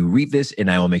wherever you read this, and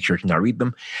I will make sure to not read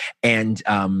them. And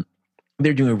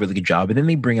they're doing a really good job. And then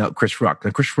they bring out Chris Rock.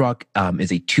 Now, Chris Rock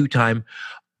is a 2-time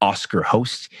Oscar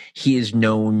host. He's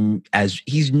known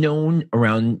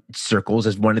around circles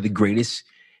as one of the greatest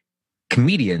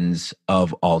comedians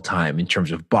of all time in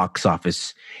terms of box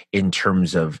office, in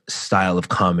terms of style of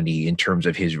comedy, in terms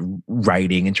of his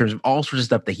writing, in terms of all sorts of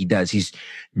stuff that he does. He's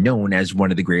known as one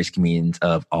of the greatest comedians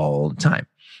of all time.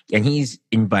 And he's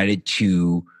invited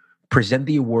to present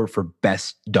the award for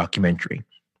Best Documentary.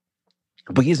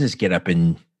 But he doesn't just get up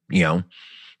and,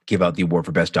 give out the award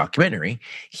for Best Documentary.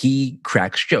 He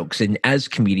cracks jokes. And as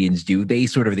comedians do, they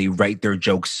write their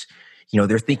jokes.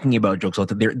 They're thinking about jokes all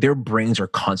the time. Their brains are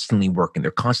constantly working.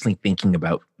 They're constantly thinking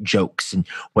about jokes and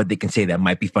what they can say that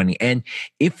might be funny. And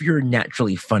if you're a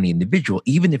naturally funny individual,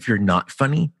 even if you're not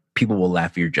funny, people will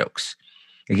laugh at your jokes.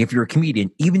 Like if you're a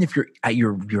comedian, even if you're at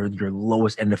your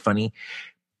lowest end of funny,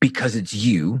 because it's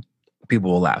you,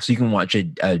 people will laugh. So you can watch a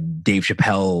Dave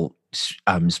Chappelle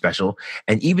special,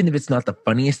 and even if it's not the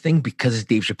funniest thing, because it's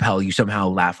Dave Chappelle, you somehow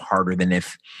laugh harder than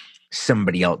if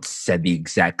somebody else said the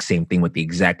exact same thing with the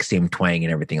exact same twang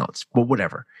and everything else. But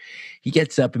whatever. He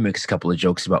gets up and makes a couple of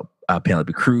jokes about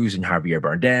Penelope Cruz and Javier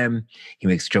Bardem. He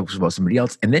makes jokes about somebody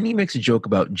else. And then he makes a joke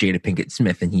about Jada Pinkett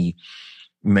Smith. And he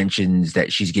mentions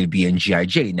that she's going to be in G.I.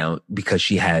 Jane now because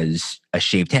she has a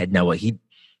shaved head. Now, what he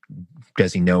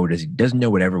doesn't know,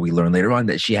 whatever we learn later on,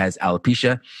 that she has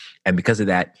alopecia. And because of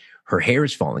that, her hair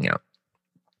is falling out.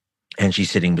 And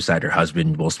she's sitting beside her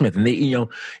husband, Will Smith. And they,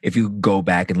 if you go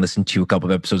back and listen to a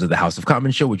couple of episodes of the House of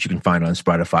Commons show, which you can find on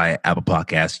Spotify, Apple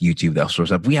Podcasts, YouTube, that sort of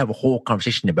stuff, we have a whole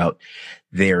conversation about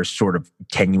their sort of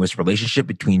tenuous relationship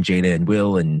between Jada and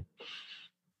Will and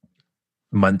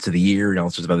months of the year and all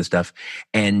sorts of other stuff.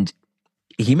 And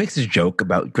he makes his joke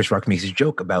about, Chris Rock makes his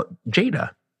joke about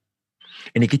Jada.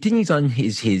 And he continues on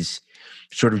his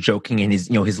sort of joking and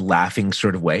his laughing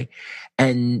sort of way.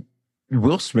 And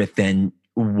Will Smith then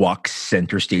walks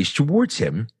center stage towards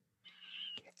him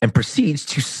and proceeds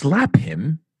to slap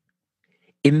him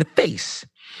in the face.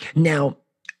 Now,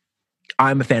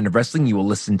 I'm a fan of wrestling. You will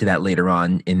listen to that later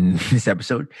on in this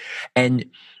episode. And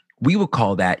we will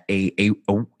call that a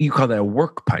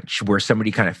work punch, where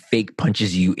somebody kind of fake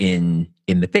punches you in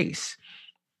the face.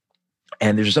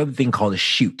 And there's this other thing called a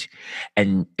shoot.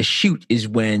 And a shoot is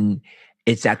when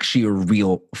it's actually a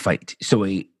real fight. So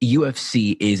a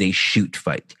UFC is a shoot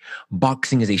fight.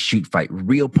 Boxing is a shoot fight.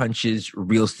 Real punches,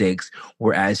 real stakes.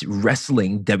 Whereas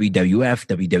wrestling, WWF,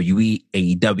 WWE,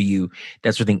 AEW,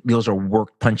 that sort of thing, those are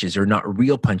work punches. They're not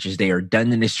real punches. They are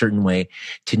done in a certain way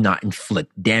to not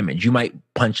inflict damage. You might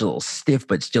punch a little stiff,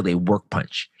 but still a work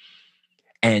punch.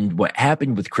 And what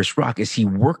happened with Chris Rock is he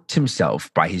worked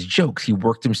himself by his jokes. He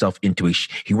worked himself into a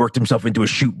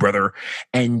shoot, brother,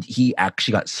 and he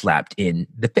actually got slapped in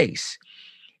the face.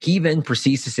 He then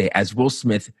proceeds to say, as Will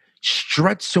Smith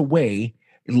struts away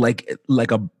like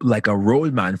a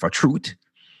roadman for truth,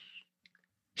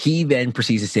 he then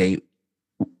proceeds to say,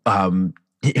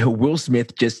 Will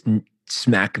Smith just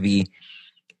smacked the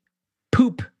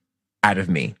poop out of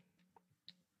me.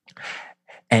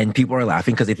 And people are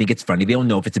laughing because they think it's funny. They don't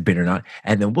know if it's a bit or not.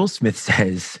 And then Will Smith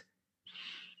says,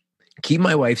 keep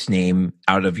my wife's name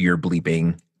out of your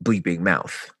bleeping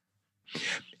mouth.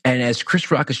 And as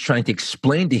Chris Rock is trying to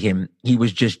explain to him he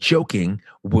was just joking,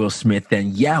 Will Smith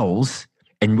then yells,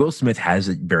 and Will Smith has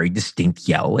a very distinct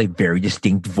yell, a very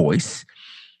distinct voice.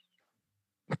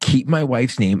 Keep my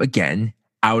wife's name, again,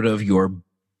 out of your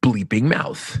bleeping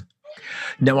mouth.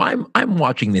 Now, I'm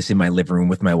watching this in my living room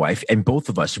with my wife, and both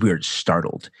of us, we are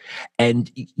startled. And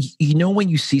when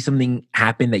you see something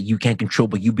happen that you can't control,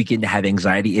 but you begin to have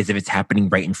anxiety as if it's happening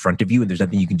right in front of you and there's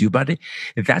nothing you can do about it?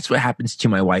 That's what happens to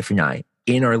my wife and I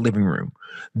in our living room.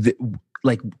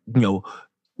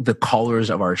 The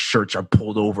collars of our shirts are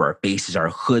pulled over our faces. Our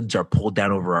hoods are pulled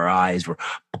down over our eyes. We're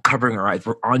covering our eyes.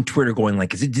 We're on Twitter going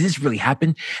like, did this really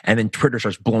happen? And then Twitter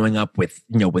starts blowing up with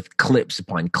clips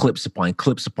upon clips upon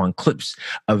clips upon clips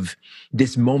of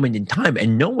this moment in time.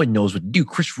 And no one knows what to do.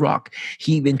 Chris Rock,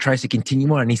 he then tries to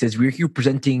continue on. And he says, we're here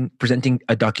presenting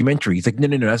a documentary. He's like, no,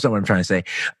 that's not what I'm trying to say.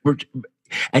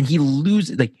 And he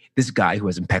loses, this guy who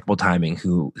has impeccable timing,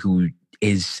 who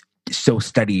is so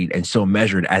studied and so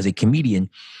measured as a comedian,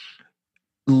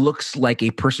 looks like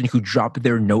a person who dropped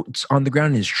their notes on the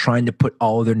ground and is trying to put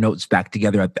all of their notes back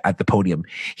together at the podium.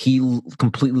 He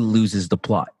completely loses the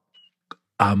plot.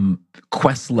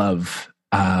 Questlove,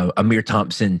 Amir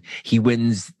Thompson, he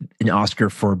wins an Oscar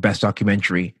for Best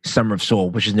Documentary, Summer of Soul,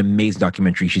 which is an amazing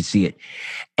documentary. You should see it.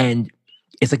 And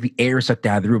it's like the air sucked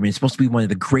out of the room. And it's supposed to be one of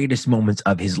the greatest moments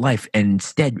of his life. And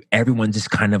instead, everyone's just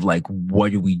kind of like,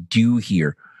 what do we do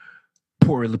here?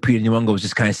 Poor Lupita Nyong'o was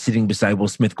just kind of sitting beside Will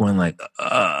Smith going like,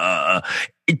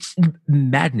 it's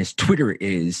madness. Twitter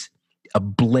is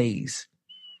ablaze.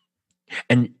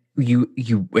 And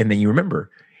then you remember,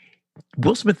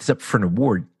 Will Smith is up for an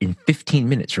award in 15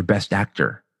 minutes for Best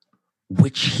Actor,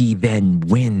 which he then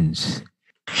wins.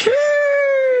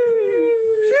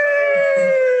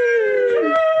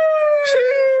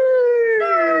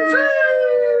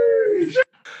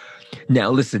 Now,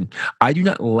 listen, I do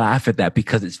not laugh at that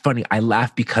because it's funny. I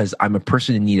laugh because I'm a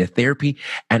person in need of therapy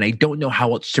and I don't know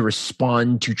how else to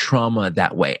respond to trauma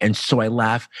that way. And so I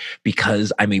laugh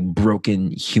because I'm a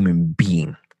broken human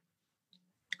being.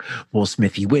 Will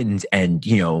Smith, he wins, and,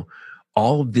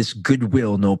 all of this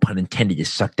goodwill, no pun intended, is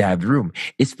sucked out of the room.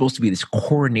 It's supposed to be this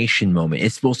coronation moment.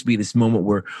 It's supposed to be this moment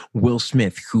where Will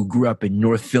Smith, who grew up in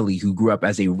North Philly, who grew up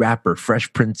as a rapper,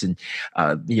 Fresh Prince, and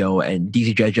and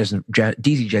DJ Jazzy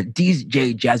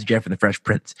Jeff and the Fresh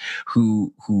Prince,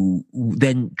 who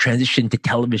then transitioned to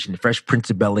television, the Fresh Prince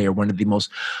of Bel-Air, one of the most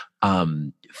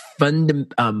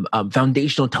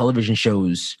foundational television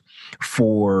shows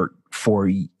for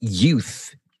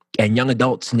youth and young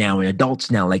adults now, and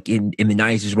adults now, like in the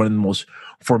 90s, is one of the most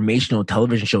formational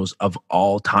television shows of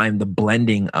all time. The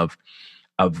blending of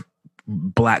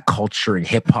Black culture and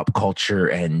hip hop culture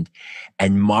and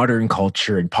modern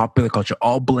culture and popular culture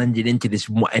all blended into this.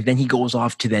 And then he goes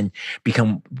off to then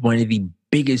become one of the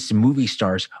biggest movie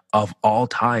stars of all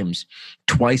times,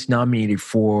 twice nominated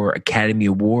for Academy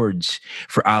Awards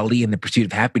for Ali and the Pursuit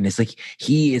of Happiness. Like,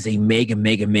 he is a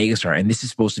mega star. And this is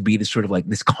supposed to be this sort of like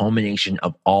this culmination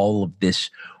of all of this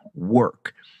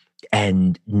work.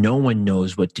 And no one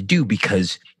knows what to do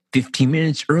because 15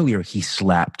 minutes earlier, he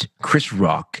slapped Chris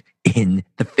Rock in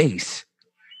the face.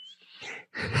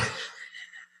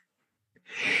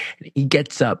 He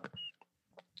gets up,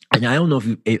 and I don't know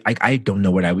I don't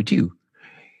know what I would do.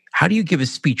 How do you give a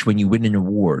speech when you win an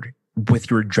award with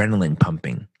your adrenaline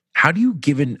pumping? How do you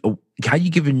give a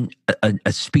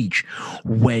speech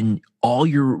when all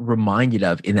you're reminded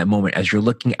of in that moment as you're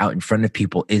looking out in front of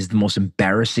people is the most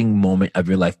embarrassing moment of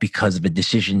your life because of a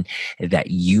decision that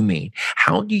you made?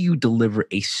 How do you deliver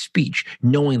a speech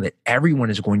knowing that everyone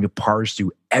is going to parse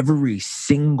through every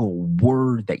single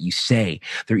word that you say?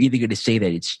 They're either going to say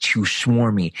that it's too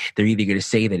swarmy. They're either going to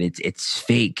say that it's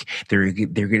fake. They're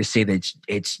going to say that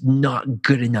it's not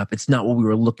good enough. It's not what we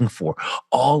were looking for.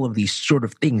 All of these sort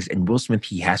of things. And Will Smith,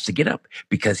 he has to get up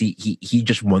because he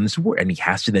just won this award, and he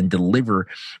has to then deliver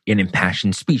an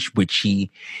impassioned speech, which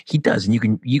he does.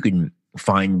 And you can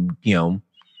find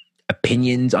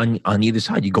opinions on either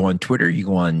side. You go on Twitter, you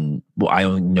go on, I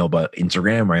don't know about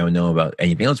Instagram, or I don't know about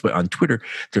anything else, but on Twitter,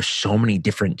 there's so many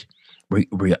different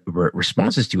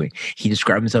responses to it. He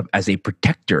described himself as a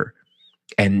protector,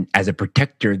 and as a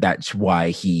protector, that's why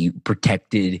he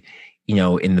protected,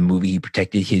 in the movie, he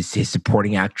protected his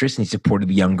supporting actress, and he supported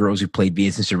the young girls who played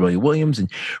Venus and Serena Williams,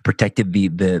 and protected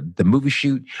the movie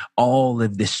shoot, all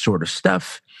of this sort of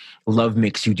stuff. Love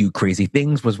makes you do crazy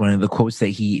things was one of the quotes that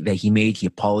he made. He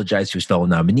apologized to his fellow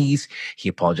nominees. He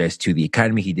apologized to the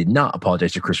Academy. He did not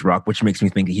apologize to Chris Rock, which makes me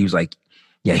think that he was like,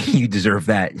 yeah, you deserve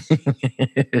that.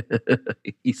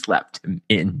 He slapped him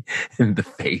in the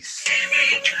face.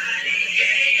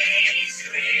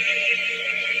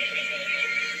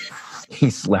 He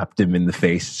slapped him in the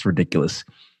face. It's ridiculous.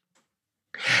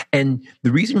 And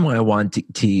the reason why I want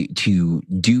to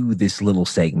do this little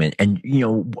segment, and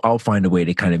I'll find a way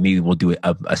to kind of, maybe we'll do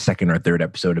a second or third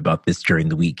episode about this during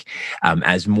the week.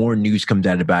 As more news comes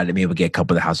out about it, maybe we'll get a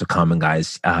couple of the House of Common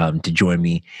guys to join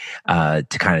me to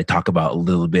kind of talk about a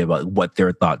little bit about what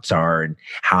their thoughts are and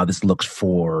how this looks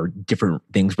for different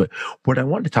things. But what I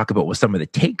wanted to talk about was some of the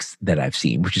takes that I've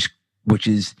seen, which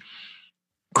is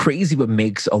crazy, but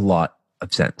makes a lot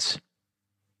of sense.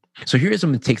 So here are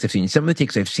some of the takes I've seen. Some of the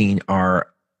takes I've seen are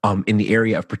in the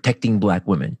area of protecting Black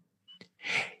women.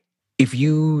 If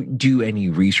you do any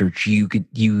research,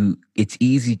 it's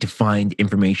easy to find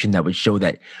information that would show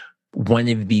that one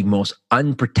of the most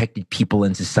unprotected people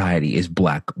in society is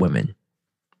Black women.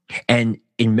 And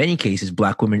in many cases,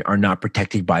 Black women are not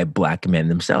protected by Black men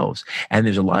themselves. And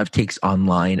there's a lot of takes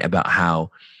online about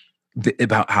how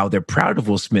they're proud of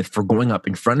Will Smith for going up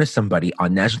in front of somebody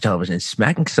on national television and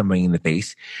smacking somebody in the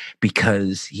face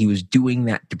because he was doing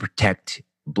that to protect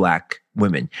Black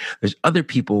women. There's other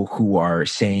people who are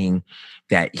saying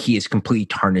that he has completely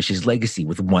tarnished his legacy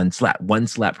with one slap. One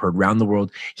slap heard around the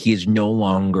world. He is no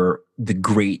longer the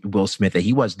great Will Smith that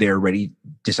he was. They're already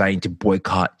deciding to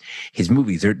boycott his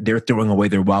movies. They're throwing away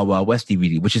their Wild Wild West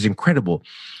DVD, which is incredible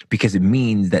because it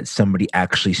means that somebody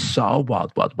actually saw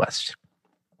Wild Wild West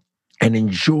and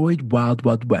enjoyed Wild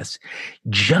Wild West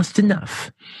just enough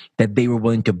that they were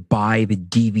willing to buy the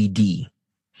DVD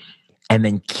and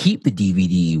then keep the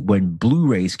DVD when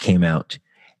Blu-rays came out,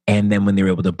 and then when they were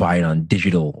able to buy it on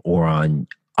digital or on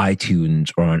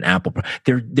iTunes or on Apple.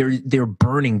 They're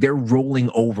burning, they're rolling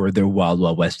over their Wild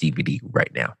Wild West DVD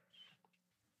right now.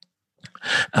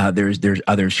 There's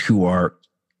others who are,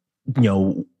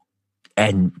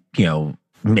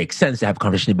 makes sense to have a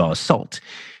conversation about assault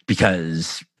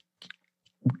because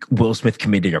Will Smith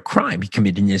committed a crime. He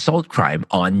committed an assault crime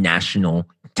on national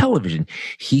television.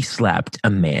 He slapped a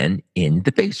man in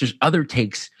the face. There's other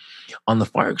takes on the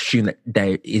far extreme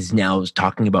that is now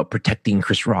talking about protecting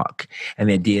Chris Rock and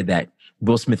the idea that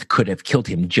Will Smith could have killed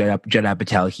him. Judd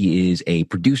Apatow, he is a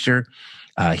producer.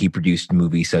 He produced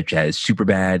movies such as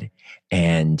Superbad,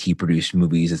 and he produced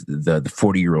movies as the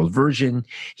 40-year-old version.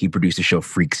 He produced the show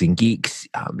Freaks and Geeks.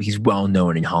 He's well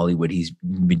known in Hollywood. He's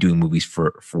been doing movies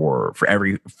for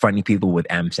every funny people with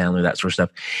Adam Sandler, that sort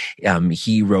of stuff.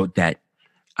 He wrote that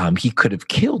he could have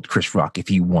killed Chris Rock if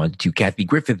he wanted to. Kathy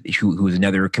Griffith, who was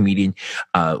another comedian,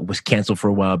 was canceled for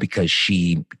a while because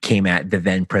she came at the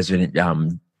then president,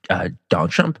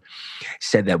 Donald Trump,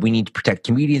 said that we need to protect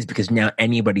comedians because now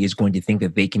anybody is going to think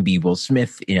that they can be Will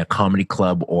Smith in a comedy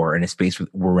club or in a space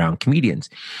around comedians.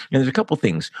 And there's a couple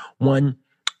things. One,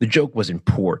 the joke was in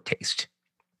poor taste.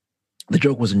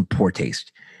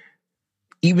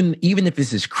 Even if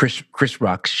this is Chris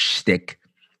Rock's shtick,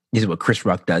 this is what Chris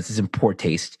Rock does. It's in poor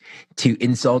taste. To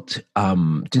insult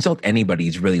anybody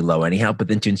is really low anyhow, but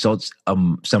then to insult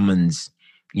someone's,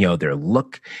 their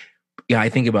look. Yeah, I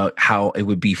think about how it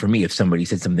would be for me if somebody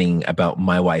said something about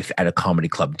my wife at a comedy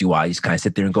club. Do I just kind of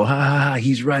sit there and go, ha, ha, ha,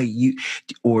 he's right?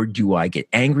 Or do I get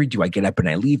angry? Do I get up and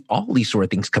I leave? All these sort of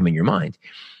things come in your mind.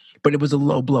 But it was a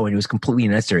low blow and it was completely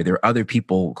unnecessary. There are other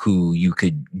people who you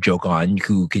could joke on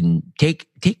who can take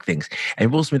things.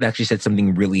 And Will Smith actually said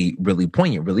something really, really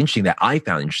poignant, really interesting that I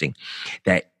found interesting.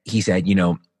 That he said,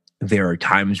 there are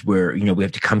times where, we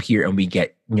have to come here and we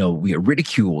get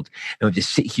ridiculed and we have to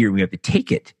sit here and we have to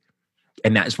take it.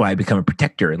 And that's why I become a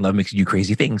protector and love makes you do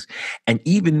crazy things. And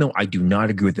even though I do not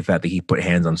agree with the fact that he put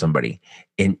hands on somebody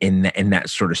in that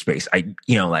sort of space,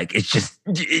 it's just,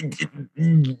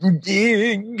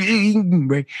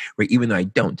 right? Even though I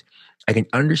don't, I can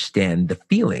understand the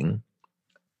feeling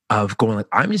of going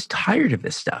I'm just tired of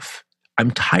this stuff.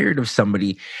 I'm tired of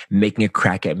somebody making a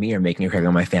crack at me or making a crack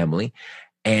on my family.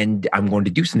 And I'm going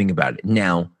to do something about it.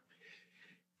 Now,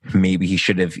 maybe he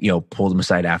should have, pulled him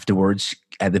aside afterwards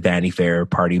at the Vanity Fair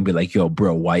party and be like, yo,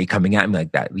 bro, why are you coming at me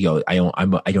like that? Yo, I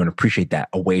don't appreciate that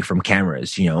away from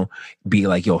cameras, be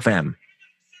like, yo, fam,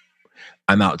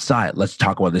 I'm outside. Let's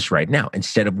talk about this right now.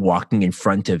 Instead of walking in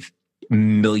front of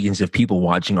millions of people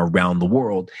watching around the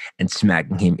world and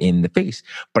smacking him in the face.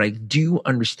 But I do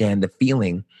understand the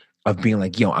feeling of being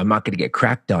like, yo, I'm not going to get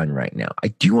cracked on right now. I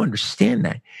do understand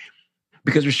that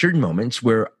because there's certain moments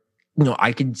where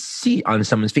I can see on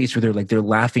someone's face where they're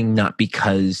laughing not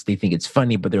because they think it's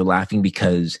funny, but they're laughing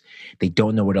because they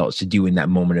don't know what else to do in that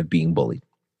moment of being bullied.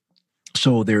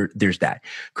 So there's that.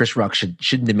 Chris Rock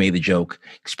shouldn't have made the joke,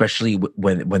 especially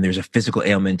when there's a physical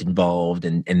ailment involved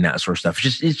and that sort of stuff.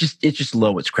 It's just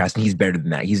low. It's crass, and he's better than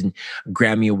that. He's a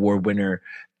Grammy Award winner,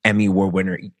 Emmy Award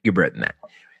winner. You're better than that.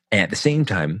 And at the same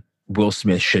time, Will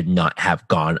Smith should not have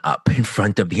gone up in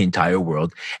front of the entire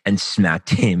world and smacked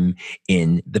him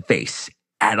in the face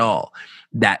at all.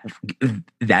 That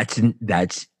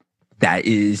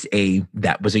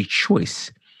was a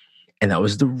choice, and that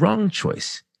was the wrong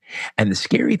choice. And the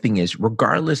scary thing is,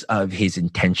 regardless of his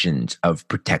intentions of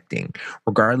protecting,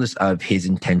 regardless of his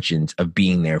intentions of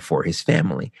being there for his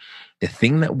family, the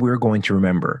thing that we're going to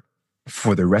remember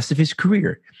for the rest of his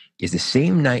career is the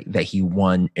same night that he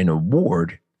won an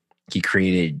award, he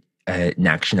created an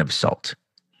action of assault.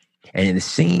 And in the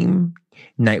same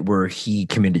night where he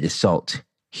committed assault,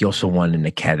 he also won an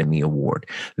Academy Award.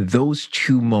 Those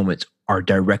two moments are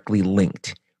directly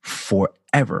linked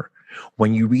forever.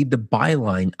 When you read the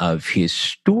byline of his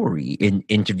story in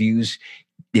interviews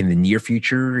in the near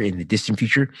future, in the distant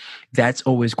future, that's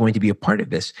always going to be a part of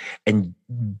this. And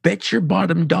bet your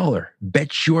bottom dollar,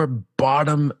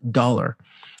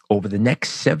 over the next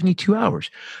 72 hours,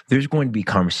 there's going to be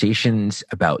conversations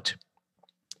about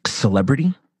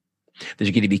celebrity,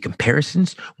 There's going to be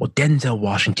comparisons. Well, Denzel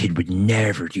Washington would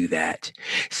never do that.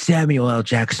 Samuel L.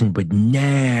 Jackson would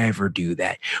never do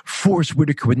that. Forrest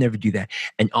Whitaker would never do that.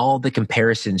 And all the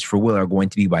comparisons for Will are going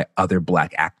to be by other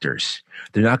Black actors.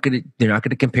 They're not going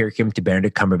to compare him to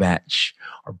Benedict Cumberbatch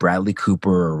or Bradley Cooper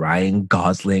or Ryan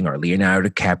Gosling or Leonardo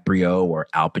DiCaprio or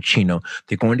Al Pacino.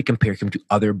 They're going to compare him to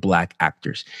other Black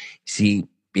actors. See,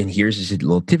 and here's just a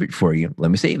little tidbit for you.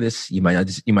 Let me say this. You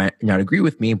might not agree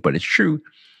with me, but it's true.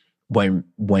 When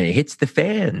it hits the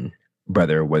fan,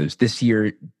 brother, whether it's this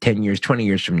year, 10 years, 20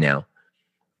 years from now,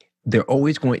 they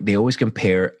always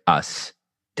compare us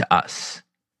to us.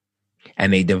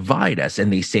 And they divide us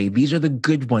and they say, these are the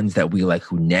good ones that we like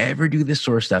who never do this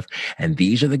sort of stuff. And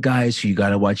these are the guys who you got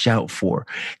to watch out for.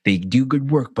 They do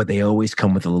good work, but they always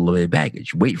come with a little bit of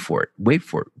baggage. Wait for it. Wait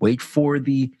for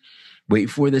the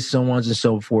so on and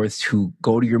so forth who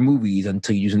go to your movies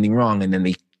until you do something wrong. And then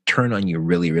they turn on you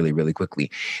really, really, really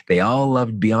quickly. They all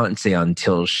loved Beyonce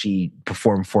until she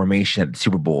performed Formation at the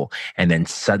Super Bowl. And then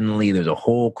suddenly there's a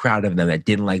whole crowd of them that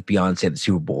didn't like Beyonce at the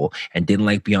Super Bowl and didn't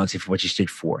like Beyonce for what she stood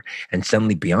for. And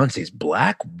suddenly Beyonce's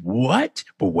Black? What?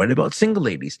 But what about single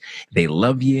ladies? They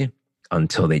love you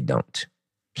until they don't.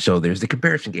 So there's the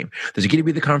comparison game. There's going to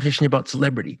be the conversation about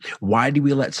celebrity. Why do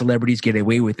we let celebrities get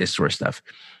away with this sort of stuff?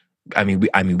 I mean,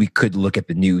 we could look at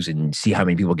the news and see how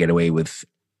many people get away with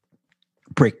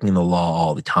breaking the law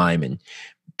all the time, and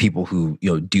people who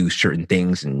do certain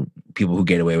things, and people who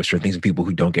get away with certain things, and people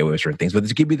who don't get away with certain things. But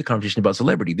there's going to be the conversation about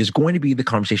celebrity. There's going to be the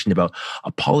conversation about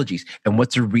apologies and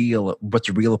what's a real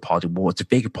apology. Well, what's a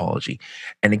fake apology?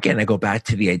 And again, I go back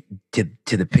to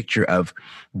the picture of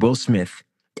Will Smith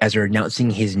as they're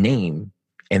announcing his name,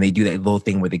 and they do that little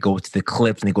thing where they go to the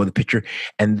clips and they go to the picture,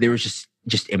 and there was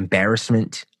just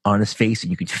embarrassment on his face,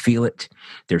 and you could feel it.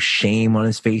 There's shame on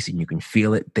his face, and you can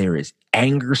feel it. There is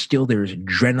anger still. There's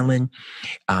adrenaline.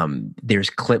 There's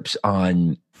clips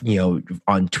on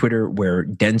Twitter where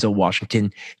Denzel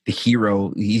Washington, the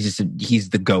hero, he's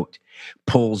the GOAT,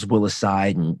 pulls Will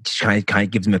aside and kind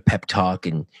of gives him a pep talk,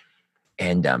 and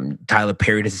Tyler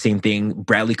Perry does the same thing.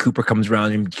 Bradley Cooper comes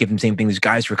around and gives him the same thing. These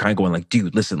guys were kind of going like,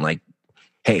 dude, listen, like,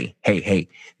 hey,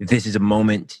 this is a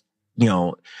moment,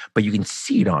 but you can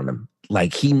see it on him.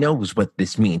 Like, he knows what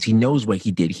this means. He knows what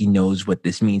he did. He knows what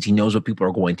this means. He knows what people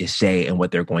are going to say and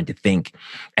what they're going to think.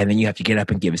 And then you have to get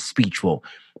up and give a speech. Well,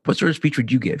 what sort of speech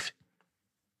would you give?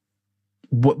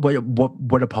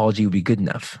 What apology would be good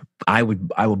enough? I would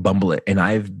bumble it. And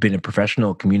I've been a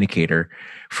professional communicator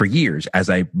for years, as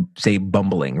I say,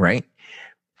 bumbling, right?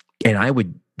 And I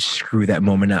would screw that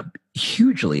moment up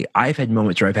hugely. I've had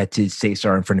moments where I've had to say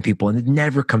sorry in front of people, and it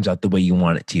never comes out the way you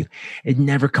want it to. It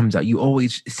never comes out. You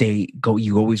always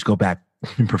go back.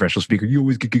 Professional speaker, you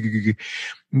always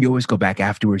go back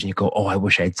afterwards and you go, oh, I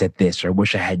wish I had said this, or I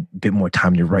wish I had a bit more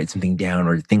time to write something down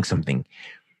or to think something.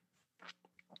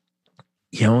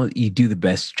 You do the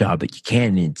best job that you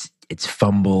can. It's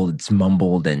fumbled, it's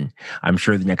mumbled, and I'm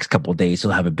sure the next couple of days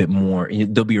he'll have a bit more.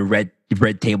 There'll be a red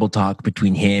table talk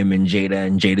between him and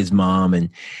Jada's mom, and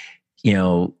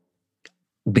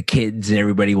the kids and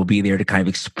everybody will be there to kind of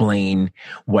explain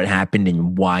what happened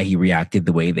and why he reacted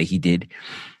the way that he did.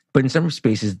 But in some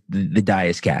spaces, the die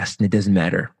is cast, and it doesn't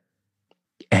matter.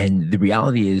 And the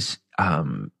reality is,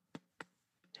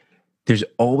 there's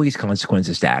always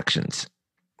consequences to actions,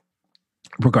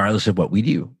 regardless of what we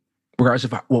do. Regardless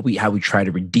of how we try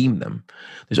to redeem them,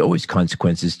 there's always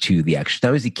consequences to the action.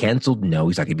 Now, is he canceled? No,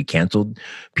 he's not going to be canceled.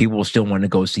 People will still want to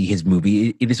go see his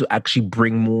movie. This will actually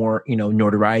bring more,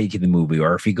 notoriety to the movie.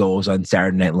 Or if he goes on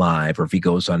Saturday Night Live, or if he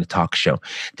goes on a talk show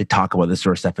to talk about this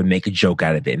sort of stuff and make a joke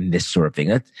out of it and this sort of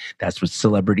thing. That's what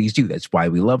celebrities do. That's why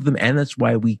we love them, and that's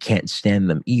why we can't stand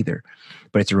them either.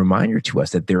 But it's a reminder to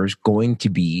us that there's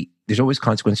always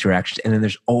consequences to our actions, and then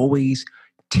there's always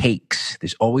takes.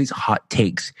 There's always hot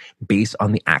takes based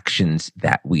on the actions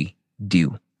that we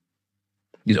do.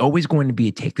 There's always going to be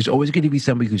a take. There's always going to be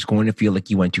somebody who's going to feel like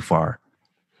you went too far.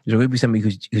 There's going to be somebody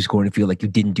who's going to feel like you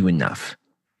didn't do enough.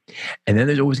 And then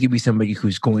there's always going to be somebody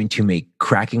who's going to make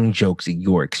cracking jokes at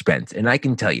your expense. And I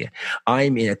can tell you,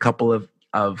 I'm in a couple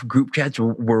of group chats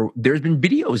where there's been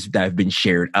videos that have been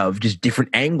shared of just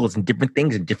different angles and different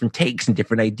things and different takes and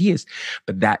different ideas.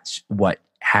 But that's what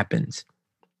happens.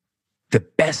 The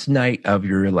best night of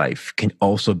your life can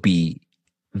also be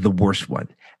the worst one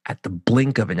at the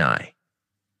blink of an eye.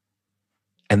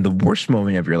 And the worst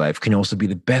moment of your life can also be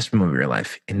the best moment of your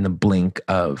life in the blink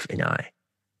of an eye.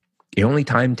 Only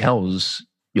time tells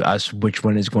us which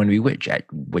one is going to be which at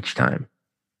which time.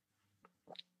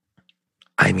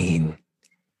 I mean,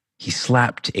 he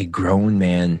slapped a grown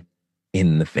man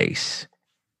in the face.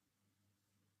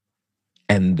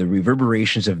 And the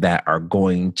reverberations of that are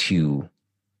going to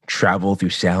travel through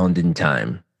sound and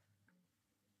time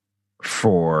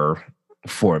for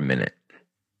a minute.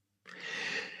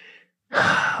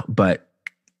 But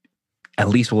at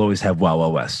least we'll always have Wild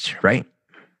Wild West, right?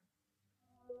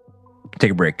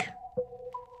 Take a break.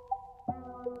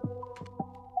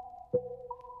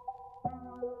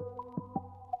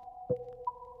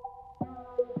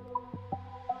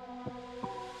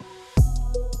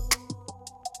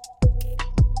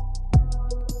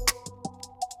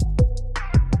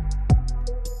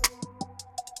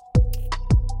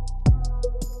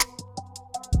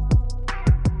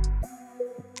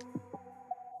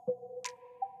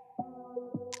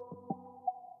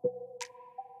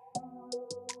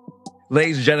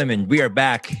 Ladies and gentlemen, we are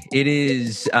back. It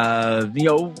is,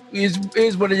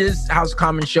 is what it is, House of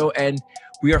Common show, and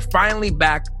we are finally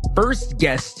back. First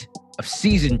guest of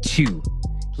season 2.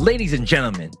 Ladies and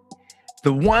gentlemen,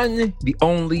 the one, the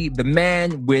only, the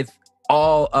man with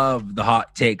all of the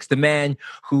hot takes, the man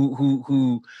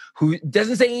who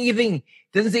doesn't say anything,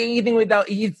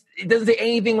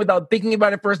 without thinking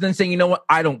about it first, and then saying, you know what,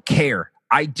 I don't care.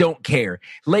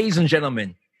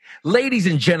 Ladies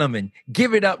and gentlemen,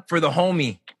 give it up for the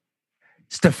homie.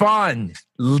 Stefan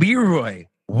Leroy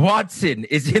Watson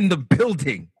is in the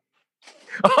building.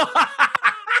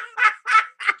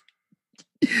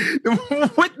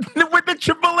 with the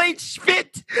Triple H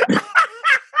spit.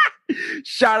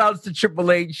 Shout outs to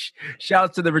Triple H. Shout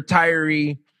outs to the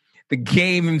retiree, the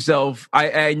game himself.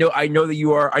 I know that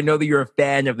you are. I know that you're a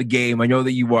fan of the game. I know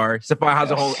that you are. Stefan,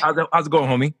 how's it going,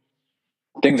 homie?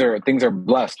 Things are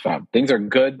blessed, fam. Things are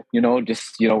good. We're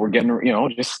getting,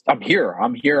 I'm here.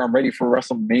 I'm ready for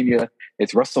WrestleMania.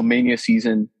 It's WrestleMania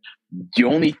season. The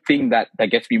only thing that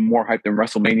gets me more hyped than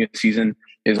WrestleMania season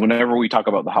is whenever we talk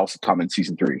about the House of Common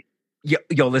season 3. Yo,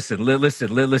 listen.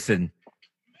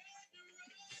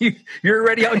 You're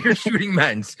already out here shooting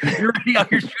mans.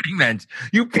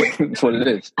 You put That's what it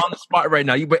is. On the spot right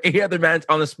now. You put 8 other mans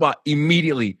on the spot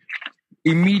immediately.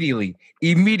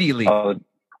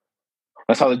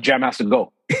 That's how the jam has to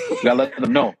go. You gotta let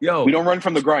them know. Yo, we don't run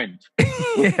from the grind.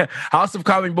 Yeah. House of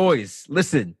Common boys.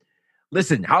 Listen.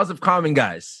 House of Common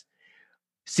guys.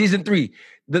 Season 3.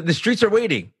 The streets are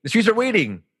waiting. The streets are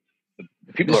waiting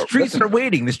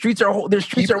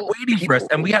for us,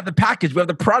 and we have the package. We have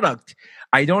the product.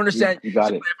 I don't understand. You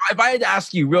got it. If I had to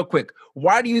ask you real quick,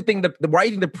 why do you think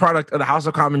the product of the House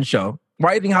of Common show? Why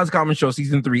do you think House of Common show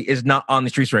season 3 is not on the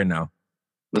streets right now?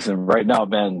 Listen, right now,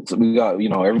 man, so we got,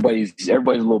 everybody's a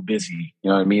little busy.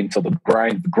 You know what I mean? So the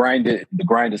grind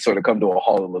has sort of come to a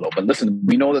halt a little. But listen,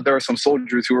 we know that there are some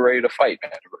soldiers who are ready to fight,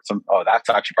 man. That's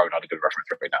actually probably not a good reference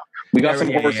right now. We got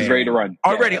some horses ready to run.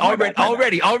 Already,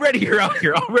 you're out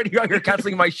here. Already, you're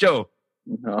canceling my show.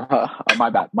 My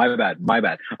bad.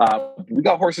 We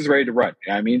got horses ready to run.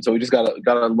 You know what I mean? So we just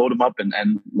gotta load them up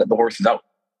and let the horses out.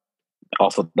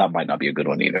 Also, that might not be a good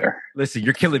one either. Listen,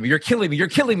 you're killing me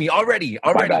already.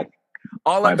 My bad.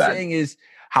 All I'm saying is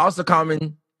House of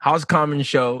Common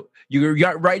show.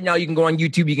 Right now, you can go on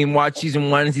YouTube. You can watch season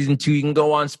 1 and season 2. You can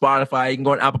go on Spotify. You can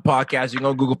go on Apple Podcasts. You can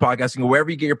go on Google Podcasts. You can go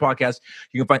wherever you get your podcasts.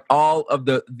 You can find all of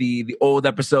the old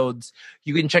episodes.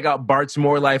 You can check out Bart's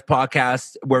More Life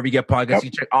podcast wherever you get podcasts.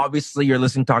 Yep. Obviously, you're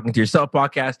listening Talking to Yourself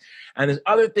podcast, and there's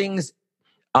other things.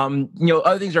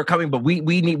 Other things are coming, but we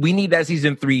need that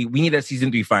season 3. We need that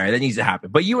season 3 fire. That needs to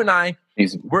happen. But you and I,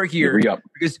 we're here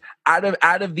because out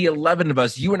of the 11 of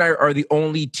us, you and I are the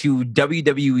only 2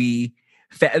 WWE.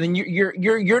 And then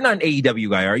you're not an AEW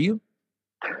guy, are you?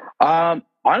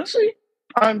 Honestly,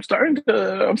 I'm starting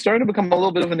to become a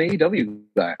little bit of an AEW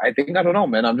guy. I don't know,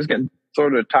 man. I'm just getting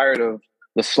sort of tired of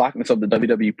the slackness of the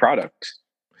WWE product.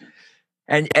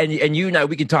 And you and I,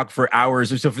 we can talk for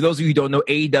hours. So for those of you who don't know,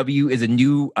 AEW is a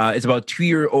new, it's about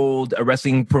 2-year-old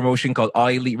wrestling promotion called All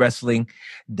Elite Wrestling.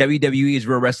 WWE is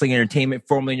World Wrestling Entertainment,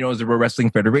 formerly known as the World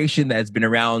Wrestling Federation, that has been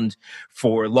around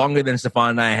for longer than Stefan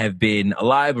and I have been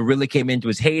alive. It really came into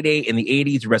its heyday in the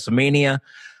 80s, WrestleMania.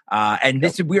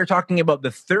 We are talking about the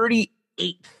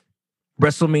 38th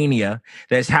WrestleMania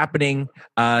that is happening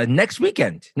next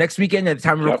weekend. Next weekend, at the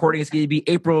time of recording, it's going to be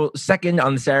April 2nd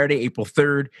on the Saturday, April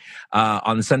 3rd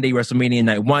on the Sunday, WrestleMania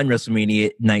Night 1, WrestleMania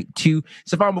Night 2.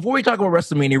 Stefan, before we talk about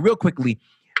WrestleMania, real quickly,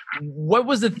 what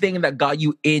was the thing that got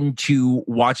you into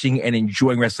watching and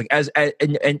enjoying wrestling,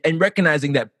 and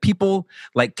recognizing that people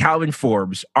like Calvin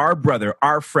Forbes, our brother,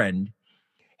 our friend,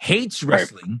 hates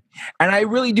wrestling, and I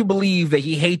really do believe that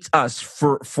he hates us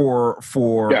for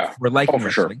liking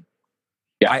wrestling. Sure.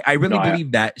 Yeah, I really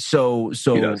believe that. So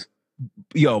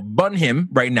bun him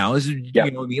right now. This is, you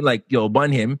know what I mean? Like,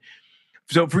 bun him.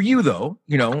 So for you though,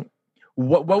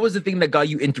 what was the thing that got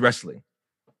you into wrestling?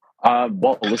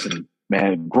 Well, listen,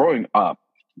 man. Growing up,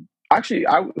 actually,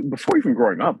 I before even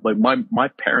growing up, like my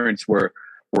parents were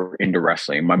into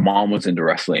wrestling. My mom was into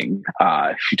wrestling.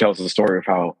 She tells the story of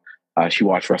how she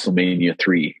watched WrestleMania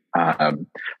 3,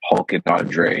 Hulk and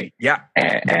Andre, Yeah.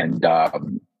 and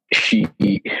she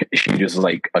just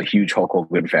like a huge Hulk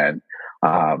Hogan fan.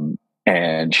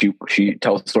 And she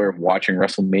tells the story of watching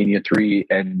WrestleMania 3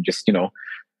 and just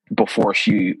before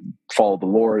she followed the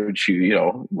Lord, she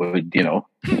would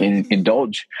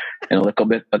indulge in a little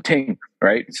bit of ting,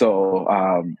 right? So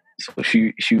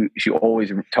she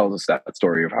always tells us that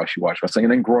story of how she watched wrestling,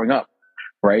 and then growing up,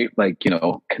 right? Like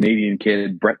Canadian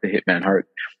kid, Bret the Hitman Hart,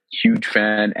 huge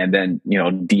fan, and then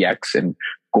DX, and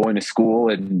going to school,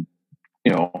 and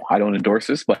I don't endorse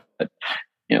this, but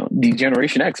the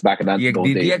Generation X back in those days,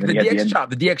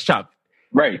 the DX chop,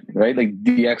 right, like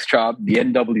DX chop, the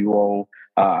NWO.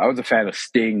 I was a fan of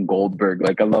Sting, Goldberg.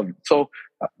 Like I loved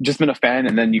just been a fan,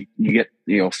 and then you get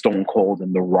Stone Cold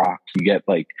and The Rock. You get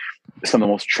like some of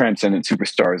the most transcendent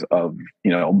superstars of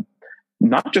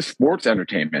not just sports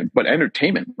entertainment, but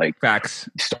entertainment. Like facts.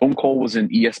 Stone Cold was in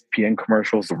ESPN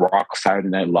commercials, The Rock, Saturday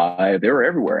Night Live. They were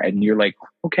everywhere, and you're like,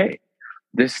 okay,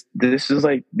 this is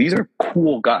like, these are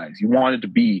cool guys. You wanted to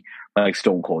be like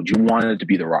Stone Cold. You wanted to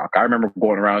be The Rock. I remember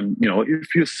going around,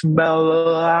 if you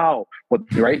smell out,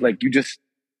 right? Like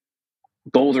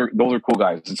those are cool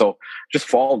guys. And so just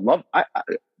fall in love.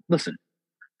 Listen,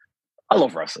 I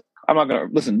love wrestling. I'm not going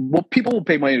to listen. Well, people will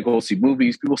pay money to go see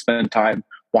movies. People spend time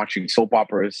watching soap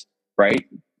operas, right?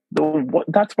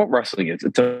 That's what wrestling is.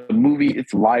 It's a movie.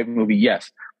 It's a live movie.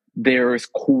 Yes, there is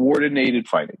coordinated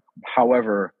fighting.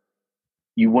 However,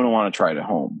 you wouldn't want to try it at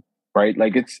home, right?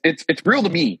 Like it's real to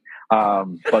me.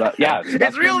 But yeah,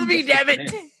 it's real to me. Damn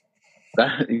it.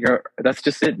 That's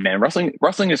just it, man.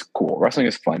 Wrestling is cool. Wrestling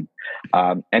is fun,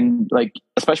 and like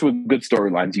especially with good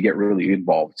storylines, you get really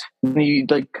involved. You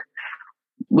like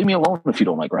leave me alone if you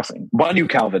don't like wrestling. But you,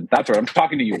 Calvin, that's right. I'm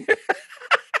talking to you.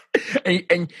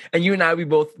 and you and I, we're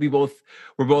both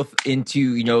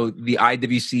into the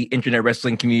IWC Internet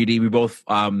Wrestling community. We both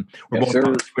we're both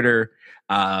on Twitter,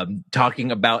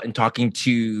 talking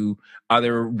to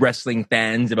other wrestling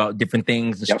fans about different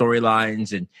things and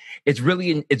storylines, and it's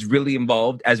really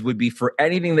involved, as would be for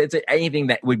anything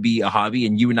that would be a hobby.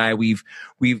 And you and I, we've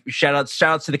shout outs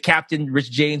to the captain,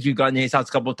 Rich James. We've gone to his house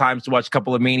a couple of times to watch a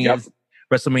couple of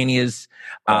WrestleManias.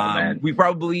 We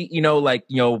probably,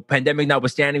 pandemic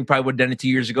notwithstanding, we probably would have done it 2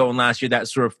 years ago and last year, that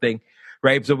sort of thing.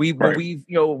 Right. So we've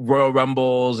Royal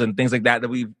Rumbles and things like that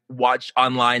we've watched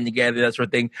online together, that sort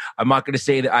of thing. I'm not going to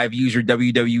say that I've used your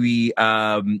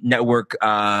WWE network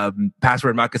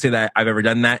password. I'm not going to say that I've ever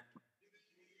done that.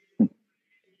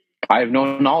 I have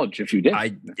no knowledge if you did.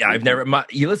 I've never.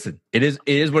 You listen. It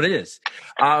is what it is.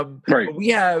 Right. We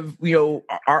have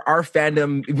our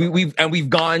fandom. We've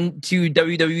gone to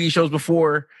WWE shows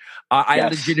before. I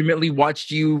legitimately watched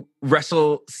you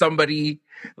wrestle somebody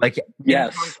like in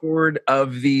the Concord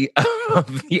of the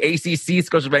ACC,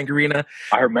 Scotiabank Arena.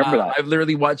 I remember that. I've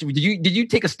literally watched you. Did you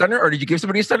take a stunner, or did you give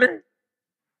somebody a stunner?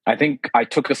 I think I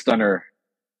took a stunner,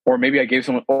 or maybe I gave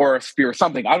someone or a spear or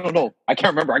something. I don't know. I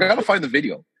can't remember. I gotta find the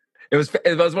video.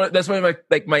 That's one of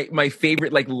my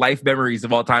favorite like life memories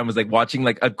of all time, was like watching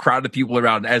like a crowd of people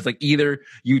around as like either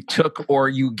you took or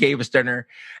you gave a stunner,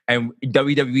 and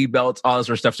WWE belts, all this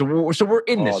sort of stuff. So we're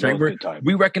in this, right?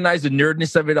 We recognize the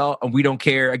nerdness of it all, and we don't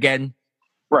care. Again,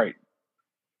 right?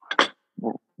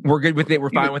 We're good with it. We're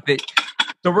fine with it.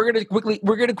 So we're gonna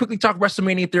quickly talk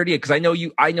WrestleMania 38, because I know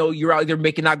you're out there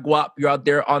making that guap. You're out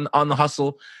there on the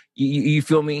hustle. You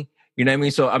feel me? You know what I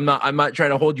mean? So I'm not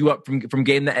trying to hold you up from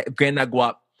getting that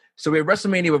guap. So we have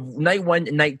WrestleMania with night 1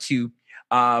 and night 2.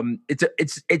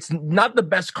 It's not the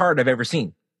best card I've ever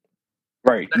seen.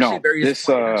 Right. No, this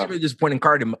very disappointing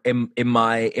card in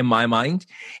my mind,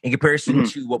 in comparison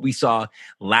to what we saw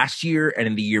last year and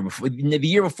in the year before. The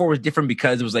year before was different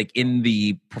because it was like in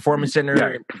the Performance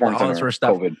Center, all that sort of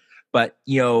stuff. COVID. But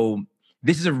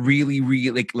this is a really,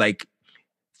 really like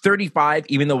 35,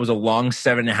 even though it was a long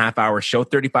 7.5 hour show,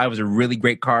 35 was a really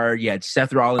great card. You had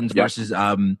Seth Rollins versus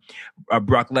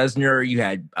Brock Lesnar. You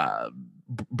had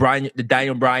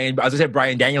Daniel Bryan. I was going to say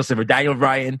Bryan Danielson, but Daniel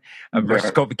Bryan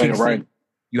versus Kofi Kingston.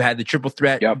 You had the triple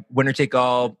threat, winner take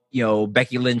all.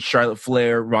 Becky Lynch, Charlotte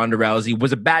Flair, Ronda Rousey.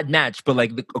 Was a bad match, but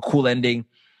like a cool ending.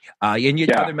 And you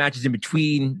had other matches in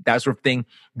between, that sort of thing.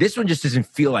 This one just doesn't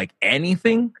feel like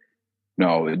anything.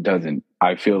 No, it doesn't.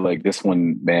 I feel like this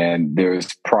one, man, there's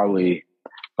probably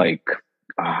like,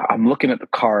 I'm looking at the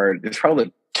card. There's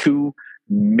probably 2,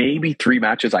 maybe 3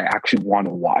 matches I actually want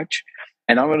to watch.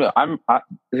 And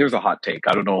here's a hot take.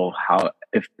 I don't know how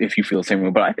if you feel the same way,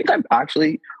 but I think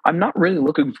I'm not really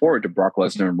looking forward to Brock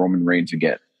Lesnar and Roman Reigns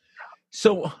again.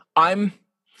 So I've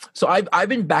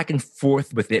been back and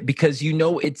forth with it because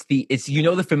it's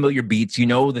the familiar beats,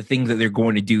 the things that they're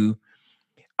going to do.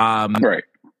 Right.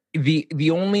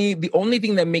 The only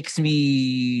thing that makes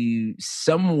me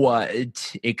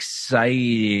somewhat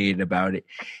excited about it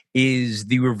is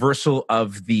the reversal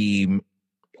of the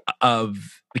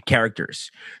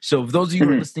characters. So if those of you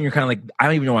who are listening, you're kind of like, I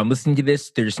don't even know why I'm listening to this.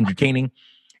 They're just entertaining.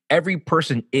 Every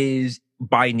person is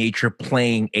by nature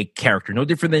playing a character, no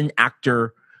different than an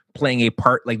actor playing a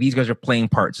part. Like these guys are playing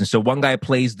parts. And so one guy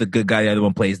plays the good guy, the other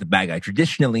one plays the bad guy.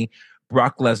 Traditionally,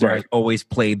 Brock Lesnar has always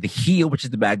played the heel, which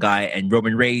is the bad guy, and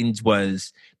Roman Reigns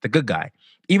was the good guy.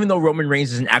 Even though Roman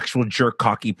Reigns is an actual jerk,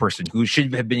 cocky person who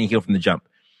should have been a heel from the jump.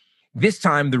 This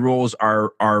time the roles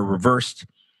are reversed.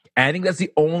 And I think that's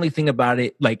the only thing about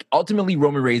it. Like ultimately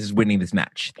Roman Reigns is winning this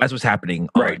match. That's what's happening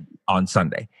on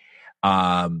Sunday.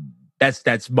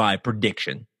 That's my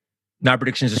prediction. Not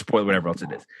predictions, just spoil whatever else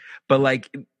it is. But like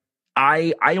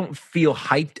I don't feel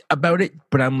hyped about it,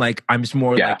 but I'm just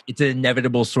more like it's an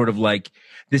inevitable sort of like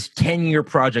this 10-year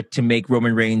project to make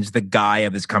Roman Reigns the guy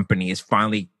of this company is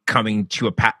finally coming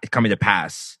to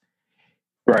pass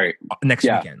next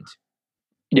weekend.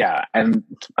 Yeah, and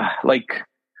like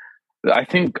I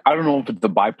don't know if it's the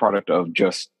byproduct of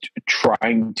just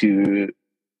trying to,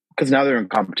 because now they're in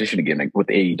competition again, like with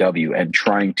AEW, and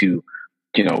trying to,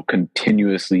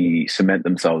 continuously cement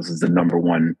themselves as the number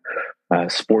one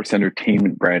sports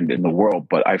entertainment brand in the world.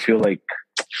 But I feel like,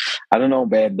 I don't know,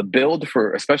 man, the build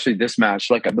for especially this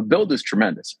match, like the build is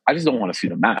tremendous. I just don't want to see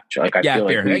the match. Like I feel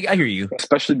fair. like I hear you,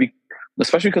 especially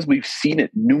because we've seen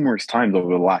it numerous times over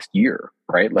the last year,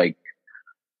 right? Like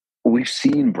we've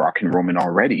seen Brock and Roman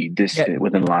already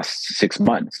within the last 6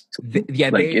 months.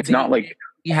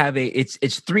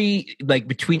 It's three, like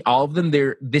between all of them,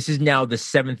 this is now the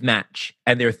 7th match,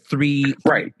 and they're three.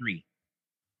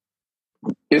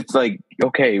 It's like,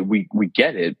 okay, we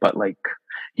get it, but like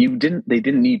they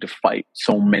didn't need to fight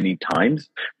so many times.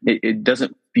 It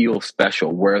doesn't feel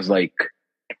special. Whereas like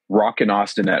Rock and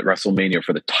Austin at WrestleMania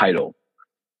for the title,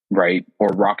 right? Or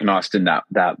Rock and Austin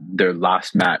that their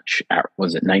last match at,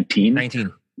 was it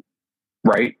 19?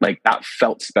 Right? Like that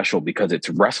felt special because it's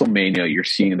WrestleMania. You're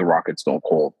seeing The Rock and Stone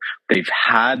Cold. They've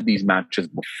had these matches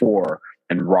before,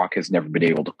 and Rock has never been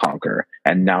able to conquer.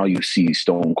 And now you see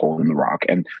Stone Cold and The Rock,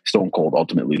 and Stone Cold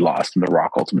ultimately lost and The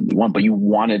Rock ultimately won. But you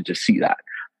wanted to see that.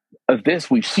 This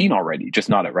we've seen already, just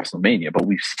not at WrestleMania, but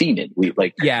we've seen it.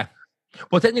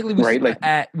 Well, technically, we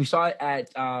saw it at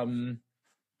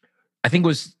I think it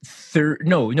was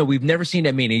No, we've never seen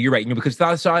that Mania. You're right. Because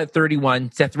I saw it at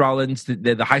 31, Seth Rollins, the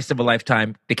heist of a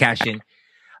lifetime, the cash in.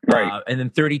 Right. And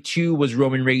then 32 was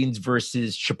Roman Reigns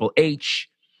versus Triple H.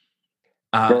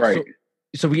 Right.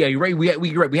 So yeah, you're right. We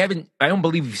haven't. I don't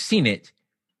believe we've seen it.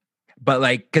 But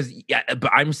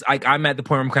but I'm at the point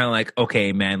where I'm kind of like,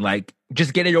 okay, man, like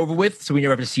just get it over with, so we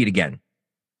never have to see it again.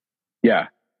 Yeah,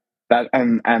 that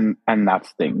and that's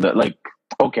the thing. That like,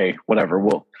 okay, whatever.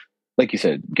 Well, like you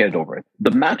said, get it over with.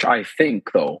 The match, I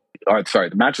think, though,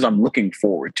 the matches I'm looking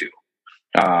forward to.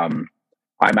 I'm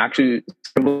actually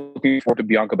looking forward to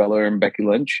Bianca Belair and Becky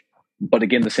Lynch. But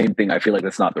again, the same thing. I feel like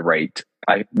that's not the right.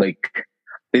 They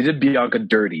did Bianca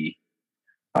dirty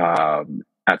at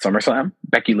SummerSlam.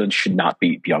 Becky Lynch should not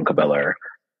beat Bianca Belair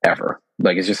ever.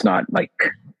 Like it's just not like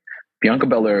Bianca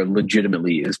Belair.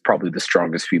 Legitimately, is probably the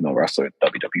strongest female wrestler in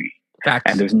WWE.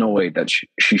 Facts. And there's no way that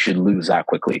she should lose that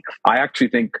quickly. I actually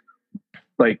think,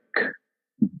 like,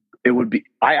 it would be.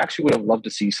 I actually would have loved to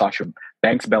see Sasha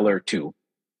Banks Belair too.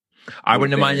 I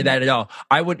wouldn't have minded that at all.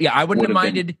 I wouldn't have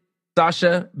minded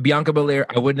Sasha, Bianca Belair.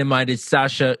 I wouldn't have minded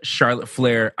Sasha, Charlotte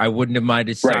Flair. I wouldn't have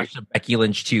minded Sasha, Becky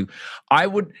Lynch too. I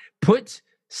would put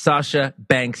Sasha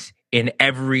Banks in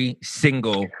every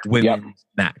single women's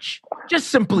match. Just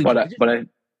simply. But I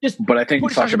think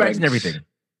put Sasha Banks in everything.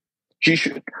 She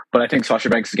should. But I think Sasha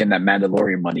Banks is getting that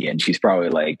Mandalorian money, and she's probably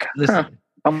like, listen.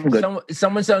 I'm good.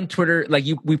 Someone said on Twitter, like,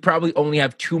 we probably only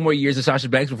have 2 more years of Sasha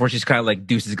Banks before she's kind of like,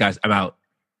 deuces, guys, I'm out.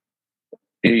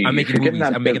 I'm making movies.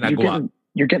 I'm making that go up.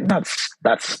 You're getting that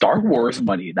Star Wars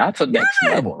money. That's a next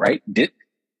level, right?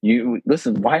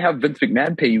 Listen? Why have Vince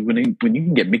McMahon pay you when you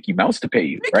can get Mickey Mouse to pay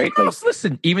you, right? Mouse,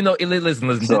 listen, even though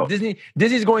listen, so,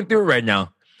 Disney's going through it right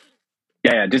now.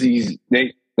 Yeah, Disney's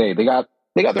they got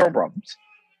their own problems.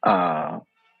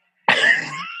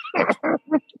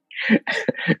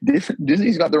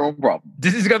 Disney's got their own problems.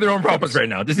 Disney's got their own problems right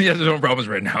now. Disney has their own problems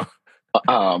right now.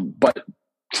 But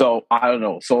so I don't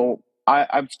know. So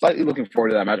I'm slightly looking forward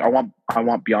to that match. I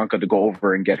want Bianca to go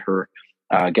over and get her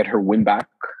get her win back.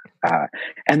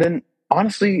 And then,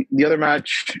 honestly, the other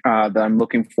match that I'm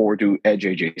looking forward to, Edge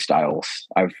AJ Styles.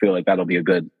 I feel like that'll be a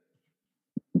good,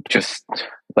 just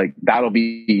like that'll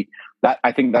be that.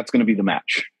 I think that's going to be the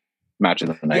match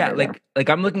of the night. Yeah, like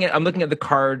I'm looking at the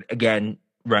card again,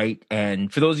 right?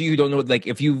 And for those of you who don't know, like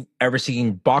if you've ever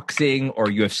seen boxing or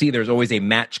UFC, there's always a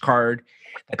match card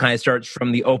that kind of starts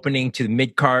from the opening to the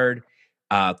mid card,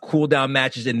 cool down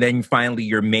matches, and then finally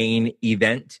your main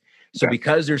event. So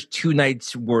because there's 2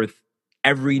 nights worth,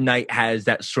 every night has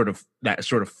that sort of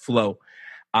flow.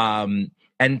 And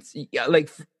like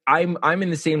I'm in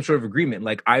the same sort of agreement.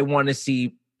 Like I want to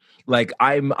see, like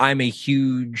I'm a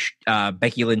huge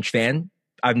Becky Lynch fan.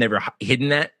 I've never hidden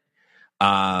that.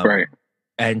 Right.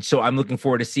 And so I'm looking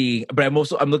forward to seeing, but I'm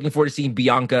looking forward to seeing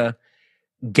Bianca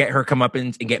get her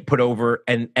comeuppance and get put over,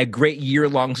 and a great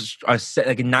year-long, like a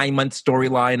 9-month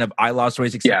storyline of I lost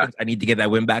race acceptance. I need to get that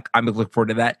win back. I'm looking forward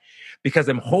to that because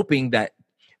I'm hoping that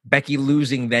Becky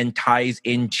losing then ties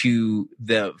into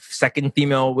the second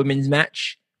female women's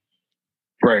match.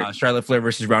 Right. Charlotte Flair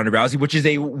versus Ronda Rousey, which is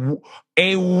a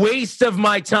waste of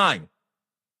my time.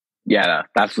 Yeah,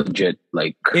 that's legit.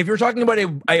 Like, if you're talking about a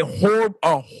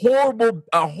horrible,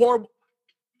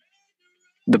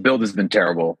 the build has been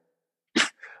terrible.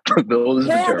 The build has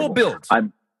been terrible. Build.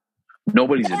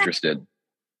 Nobody's interested.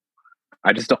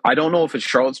 I don't know if it's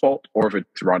Charlotte's fault or if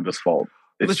it's Ronda's fault.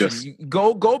 It's just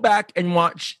go back and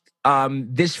watch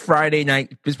this past Friday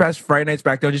night's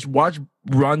SmackDown. Just watch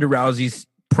Ronda Rousey's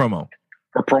promo.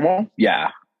 Her promo?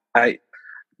 Yeah.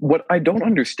 What I don't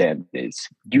understand is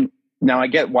now I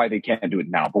get why they can't do it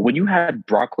now, but when you had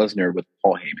Brock Lesnar with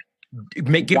Paul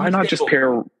Heyman, why not just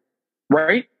pair,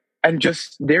 right? And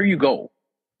just, there you go,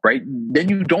 right? Then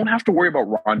you don't have to worry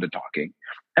about Ronda talking.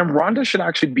 And Ronda should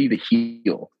actually be the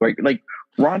heel, right? Like,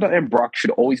 Ronda and Brock should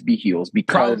always be heels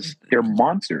because they're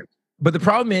monsters. But the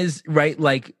problem is, right,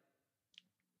 like,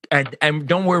 and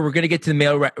don't worry, we're going to get to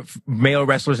the male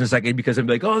wrestlers in a second because I'm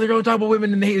like, oh, they're going to talk about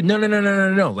women and they no.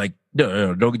 Like,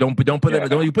 no, don't put that,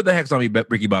 don't you put the hex on me,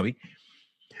 Ricky Bobby.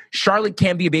 Charlotte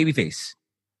can't be a babyface.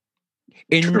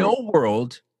 In no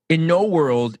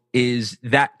world is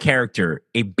that character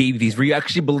a babyface where you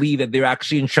actually believe that they're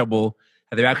actually in trouble,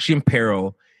 that they're actually in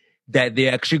peril, that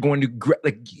they're actually going to,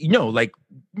 no,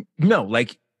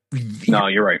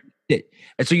 you're right.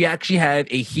 And so you actually have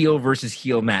a heel versus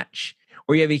heel match.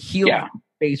 Or you have a heel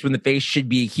face when the face should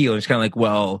be a heel. It's kind of like,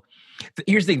 well,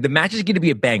 here's the thing. The match is going to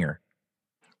be a banger.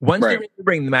 Once they're in the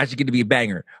ring, the match is going to be a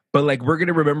banger. But, like, we're going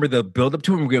to remember the build-up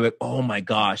to it. And we're going to be like, oh, my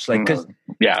gosh. Like, because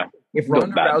if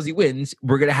Ronda Rousey wins,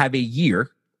 we're going to have a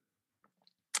year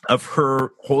of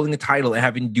her holding the title and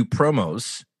having to do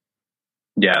promos.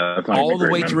 Yeah. That's all the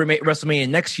way to WrestleMania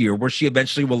next year, where she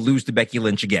eventually will lose to Becky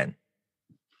Lynch again.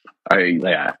 They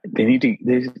need to,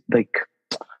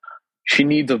 she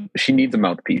needs a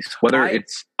mouthpiece. I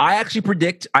put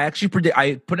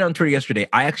it on Twitter yesterday.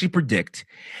 I actually predict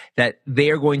that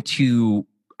they are going to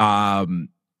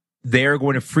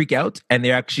freak out and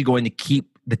they're actually going to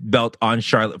keep the belt on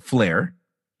Charlotte Flair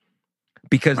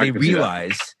because they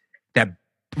realize that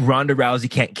Ronda Rousey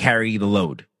can't carry the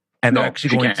load, and they're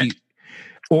actually going to,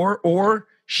 or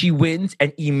she wins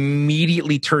and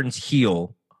immediately turns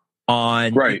heel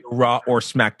on Raw or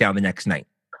SmackDown the next night.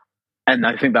 And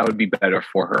I think that would be better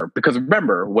for her. Because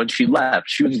remember, when she left,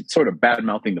 she was sort of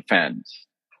bad-mouthing the fans.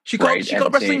 She called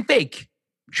wrestling fake.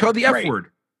 She called the F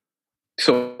word.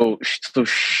 So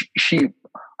she,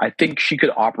 I think she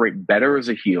could operate better as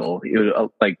a heel.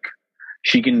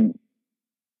 She can...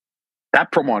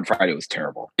 That promo on Friday was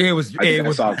terrible. It was bad.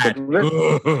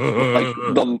 The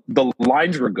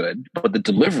lines were good, but the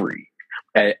delivery...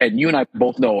 And you and I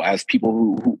both know, as people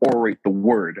who orate the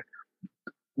word,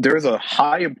 there's a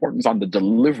high importance on the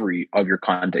delivery of your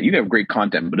content. You can have great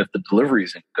content, but if the delivery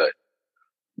isn't good,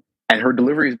 and her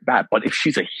delivery is bad, but if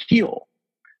she's a heel,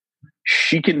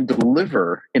 she can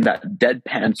deliver in that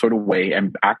deadpan sort of way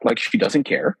and act like she doesn't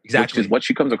care, which is what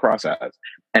she comes across as,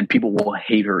 and people will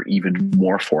hate her even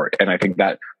more for it. And I think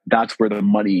that's where the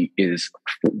money is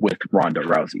with Ronda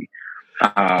Rousey.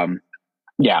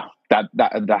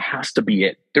 That has to be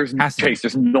it. There's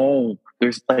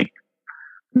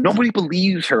nobody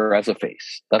believes her as a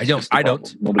face. I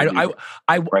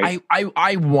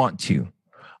want to.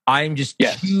 I'm just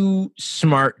too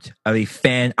smart of a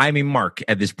fan. I'm a mark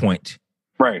at this point.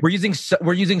 Right. We're using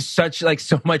such like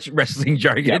so much wrestling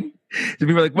jargon. So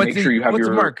people are like, what's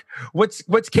a mark? What's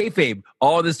kayfabe?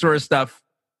 All this sort of stuff.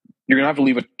 You're gonna have to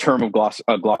leave a term of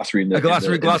glossary in the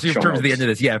glossary of terms at the end of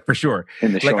this. Yeah, for sure.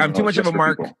 Like I'm too much of a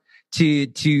mark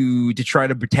to try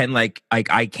to pretend like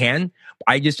I can.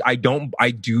 I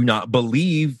do not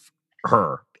believe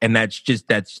her and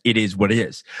it is what it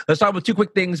is. Let's talk about two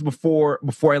quick things before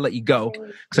I let you go,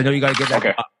 because I know you got to get that.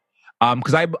 Okay.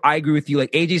 Because I agree with you.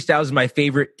 Like, AJ Styles is my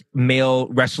favorite male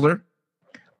wrestler.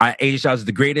 AJ Styles is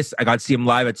the greatest. I got to see him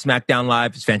live at SmackDown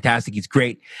Live. It's fantastic. He's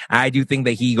great. I do think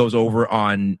that he goes over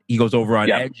on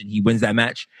Edge and he wins that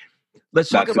match. Let's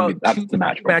talk about two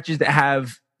matches that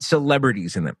have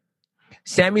celebrities in them.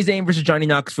 Sami Zayn versus Johnny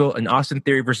Knoxville and Austin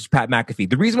Theory versus Pat McAfee.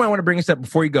 The reason why I want to bring this up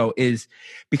before you go is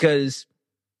because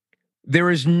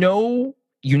there is no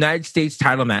United States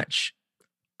title match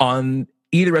on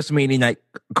either WrestleMania night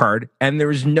card, and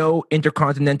there is no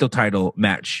Intercontinental title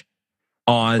match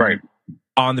on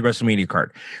the WrestleMania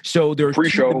card. So there are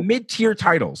two mid-tier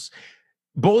titles.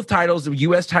 Both titles, the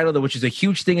U.S. title, which is a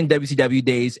huge thing in WCW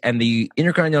days, and the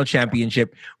Intercontinental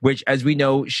Championship, which, as we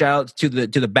know, shout out to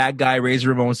the bad guy, Razor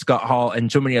Ramon, Scott Hall, and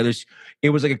so many others. It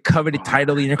was like a coveted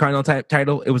title, the Intercontinental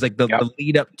title. It was like the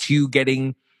lead up to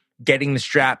getting the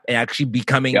strap and actually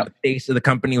becoming the face of the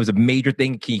company. It was a major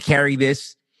thing. Can you carry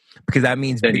this? Because that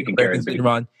means big Americans later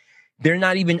on. They're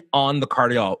not even on the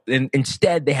card at all. And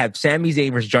instead, they have Sami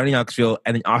Zayn versus Johnny Knoxville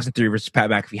and then Austin Theory versus Pat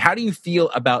McAfee. How do you feel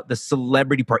about the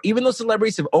celebrity part? Even though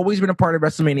celebrities have always been a part of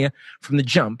WrestleMania from the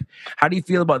jump, how do you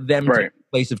feel about them taking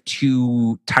place of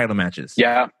two title matches?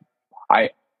 Yeah. And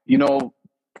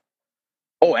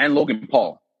Logan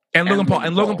Paul. And Logan Paul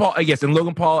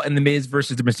and The Miz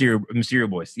versus the Mysterio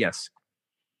Boys. Yes.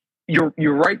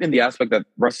 You're right in the aspect that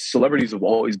celebrities have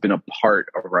always been a part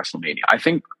of WrestleMania. I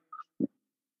think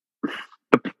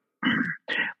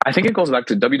it goes back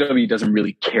to WWE doesn't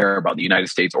really care about the United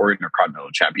States or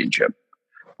Intercontinental Championship,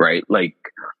 right? Like,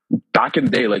 back in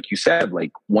the day, like you said,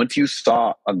 like, once you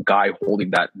saw a guy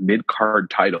holding that mid-card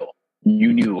title,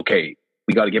 you knew, okay,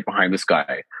 we got to get behind this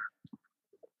guy.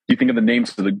 You think of the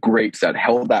names of the greats that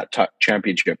held that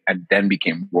championship and then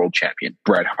became world champion: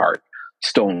 Bret Hart,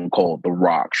 Stone Cold, The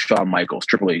Rock, Shawn Michaels,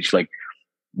 Triple H. Like,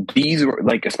 these were,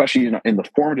 like, especially in the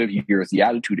formative years, the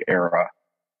Attitude Era,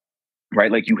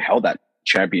 right? Like, you held that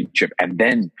championship and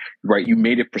then, right, you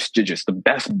made it prestigious. The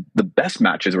best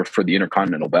matches were for the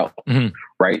Intercontinental belt,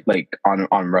 right? Like, on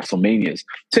WrestleManias.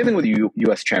 Same thing with the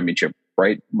U.S. Championship,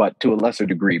 right? But to a lesser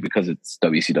degree because it's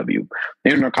WCW.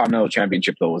 The Intercontinental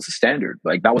Championship, though, was the standard.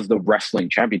 Like, that was the wrestling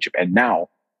championship. And now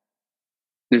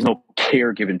there's no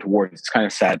care given towards it. It's kind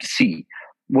of sad to see.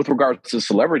 With regards to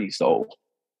celebrities, though,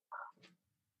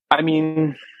 I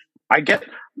mean, I get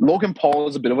Logan Paul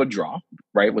is a bit of a draw,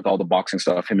 right? With all the boxing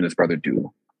stuff him and his brother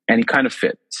do. And he kind of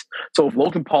fits. So if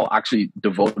Logan Paul actually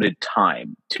devoted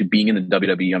time to being in the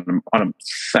WWE on a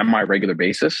semi-regular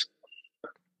basis,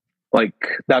 like,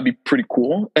 that'd be pretty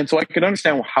cool. And so I could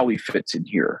understand how he fits in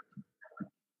here.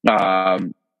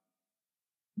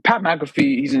 Pat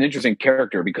McAfee, he's an interesting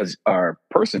character because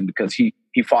he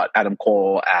fought Adam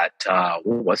Cole at,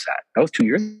 what was that? That was 2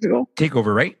 years ago?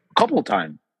 TakeOver, right? A couple of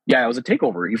times. Yeah, it was a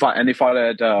TakeOver. They fought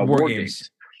at War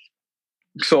Games.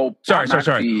 So sorry.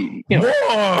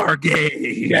 War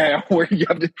Games. Yeah, where you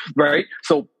have to, right?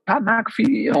 So Pat McAfee,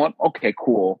 you know what? Okay,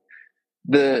 cool.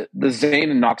 The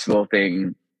Zayn and Knoxville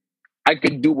thing, I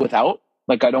could do without.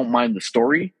 Like, I don't mind the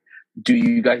story. Do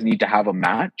you guys need to have a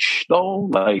match though?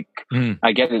 Like,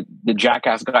 I get it. The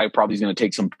Jackass guy probably is going to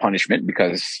take some punishment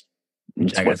because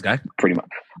Jackass guy, pretty much,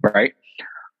 right?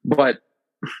 But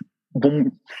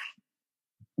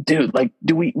dude, like,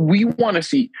 do we want to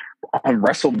see on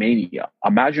WrestleMania?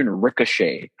 Imagine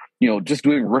Ricochet, just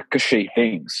doing Ricochet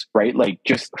things, right? Like,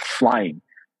 just flying.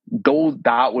 Though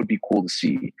that would be cool to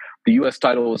see. The U.S.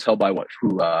 title was held by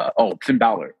Finn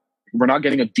Balor. We're not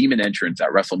getting a demon entrance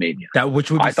at WrestleMania.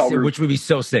 Which would be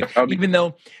so sick. Even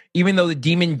though the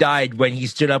demon died when he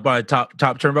stood up on a top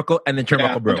turnbuckle and then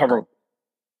turnbuckle broke.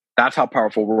 That's how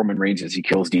powerful Roman Reigns is. He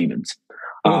kills demons.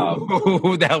 Come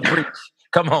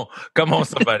on,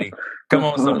 somebody.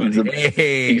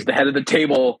 Hey. He's the head of the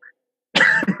table.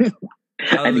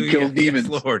 And he kills demons.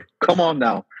 Yes, Lord. Come on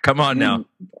now.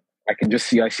 I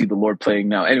see the Lord playing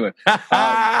now. Anyway.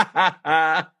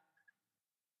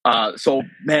 So,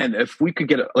 man, if we could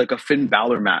get a Finn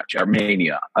Balor match at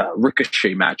Mania, a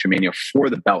Ricochet match at Mania for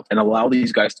the belt, and allow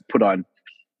these guys to put on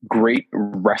great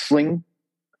wrestling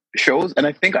shows. And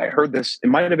I think I heard this, it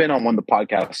might have been on one of the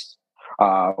podcasts,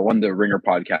 one of the Ringer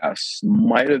podcasts,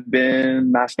 might have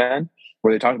been Masked Man,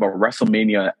 where they talked about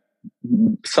WrestleMania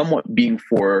somewhat being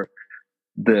for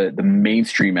the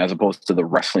mainstream as opposed to the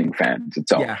wrestling fans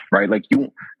itself, right? Like,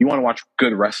 you want to watch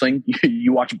good wrestling,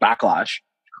 you watch Backlash,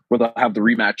 where they'll have the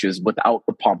rematches without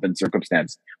the pomp and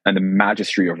circumstance and the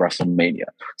majesty of WrestleMania.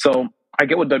 So I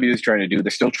get what WWE is trying to do. They're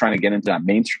still trying to get into that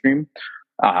mainstream.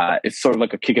 It's sort of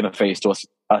like a kick in the face to us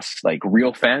like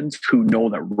real fans who know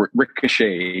that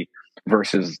Ricochet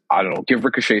versus, I don't know, give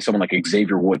Ricochet someone like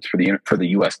Xavier Woods for the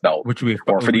US belt, which would be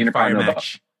or for the fire Intercontinental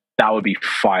match. belt. That would be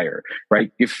fire,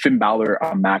 right? Give Finn Balor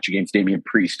a match against Damian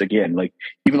Priest again. Like,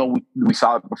 even though we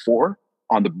saw it before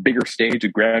on the bigger stage, a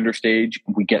grander stage,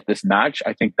 we get this match.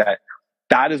 I think that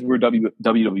is where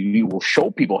WWE will show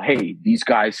people, hey, these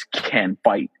guys can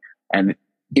fight, and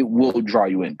it will draw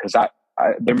you in, because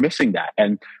they're missing that.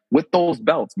 And with those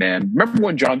belts, man, remember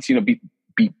when John Cena beat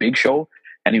Big Show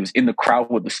and he was in the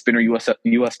crowd with the spinner US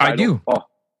title? I do. Oh,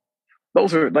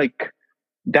 those are like,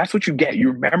 that's what you get.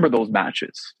 You remember those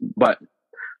matches. But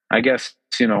I guess,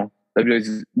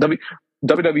 WWE's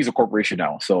a corporation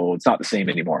now, so it's not the same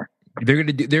anymore. They're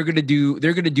gonna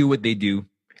do what they do.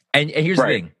 And here's the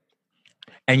thing.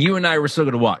 And you and I were still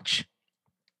gonna watch.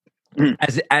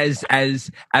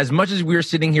 As much as we're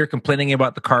sitting here complaining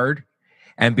about the card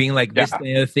and being like, this and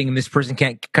the other thing, and this person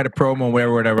can't cut a promo,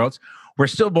 whatever else, we're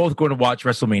still both going to watch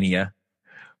WrestleMania.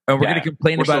 And we're going to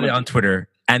complain about it on Twitter.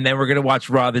 And then we're going to watch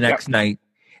Raw the next night,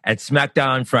 and SmackDown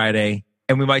on Friday,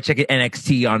 and we might check it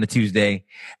NXT on a Tuesday,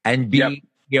 and be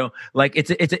like, it's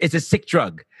a sick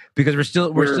drug, because we're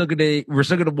still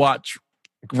gonna watch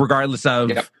regardless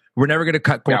of. We're never gonna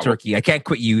cut cold turkey. I can't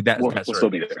quit you. We'll still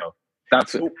be there. So.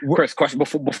 That's it. Chris, question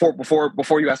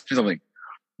before you ask me something.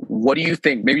 What do you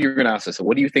think? Maybe you're gonna ask this.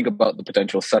 What do you think about the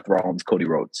potential Seth Rollins, Cody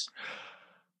Rhodes?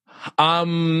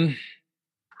 I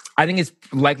think it's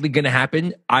likely gonna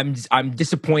happen. I'm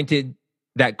disappointed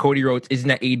that Cody Rhodes isn't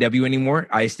at AEW anymore.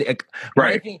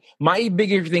 My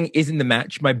bigger thing isn't the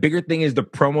match. My bigger thing is the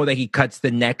promo that he cuts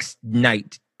the next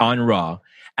night on Raw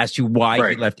as to why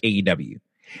he left AEW.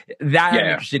 That I'm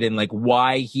interested in, like,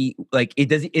 why he, like,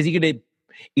 is he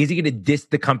gonna diss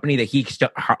the company that he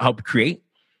helped create?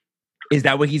 Is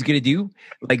that what he's gonna do?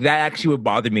 Like, that actually would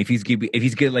bother me if he's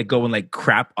gonna like go and like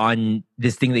crap on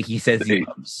this thing that he says he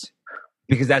loves,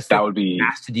 because that would be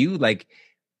asked to do. Like,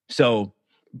 so.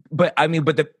 But I mean,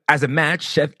 as a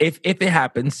match, if it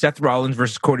happens, Seth Rollins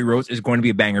versus Cody Rhodes is going to be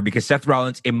a banger, because Seth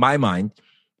Rollins, in my mind,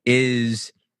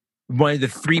 is one of the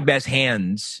three best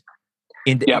hands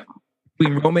in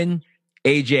between Roman,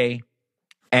 AJ,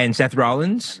 and Seth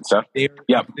Rollins.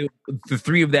 The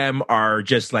three of them are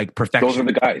just like perfection. Those are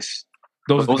the guys.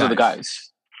 Those are the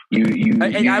guys.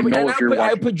 I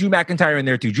would put Drew McIntyre in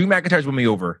there too. Drew McIntyre's won me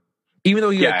over. Even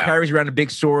though he carries around a big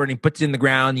sword and he puts it in the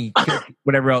ground, he kills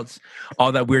whatever else,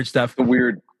 all that weird stuff. All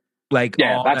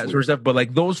that sort of stuff. But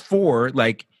like those four,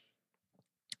 like,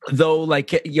 though, like,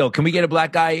 can we get a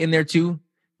black guy in there too?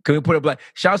 Can we put a black?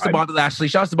 Shouts to Bobby Lashley.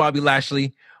 Shouts to Bobby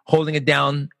Lashley holding it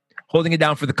down for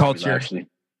the culture.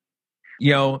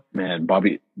 Man,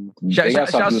 Bobby.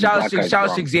 Shouts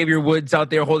to Xavier Woods out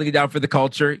there holding it down for the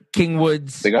culture. King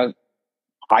Woods.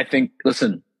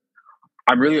 Listen.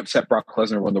 I'm really upset Brock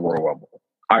Lesnar won the Royal Rumble.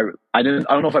 I don't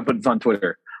know if I put this on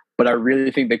Twitter, but I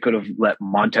really think they could have let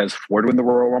Montez Ford win the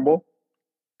Royal Rumble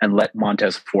and let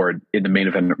Montez Ford in the main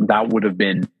event. That would have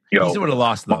been, he would have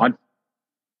lost though.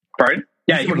 Pardon?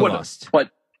 Yeah, he would have lost.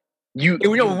 But it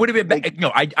would have been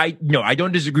like, I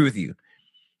don't disagree with you.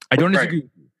 I don't disagree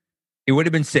with you. It would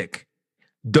have been sick.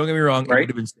 Don't get me wrong, it would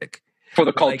have been sick. For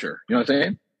the culture, you know what I'm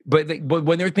saying? But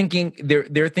when they're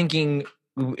thinking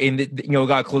and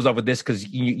gotta close off with this, because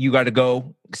you got to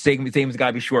go. Segment's got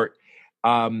to be short.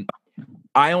 I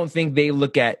don't think they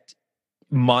look at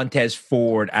Montez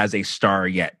Ford as a star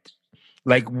yet.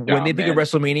 Like, when they think of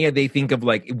WrestleMania, they think of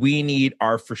like, we need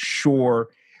our for sure.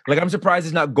 Like, I'm surprised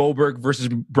it's not Goldberg versus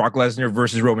Brock Lesnar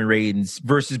versus Roman Reigns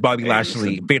versus Bobby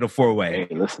Lashley, Fatal 4-Way.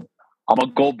 Hey, listen. I'm a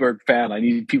Goldberg fan. I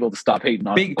need people to stop hating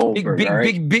on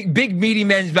Goldberg. Big meaty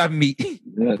man's about meat.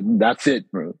 Yeah, that's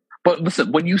it, bro. But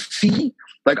listen, when you see,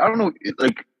 like, I don't know,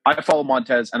 like, I follow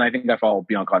Montez and I think I follow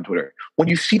Bianca on Twitter. When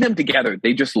you see them together,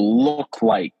 they just look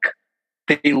like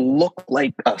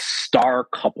a star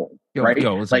couple, right?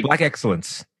 It's like black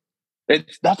excellence.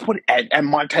 That's what, and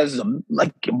Montez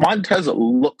Montez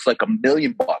looks like $1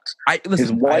 million.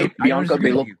 His wife Bianca,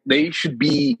 they should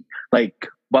be like,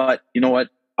 but you know what?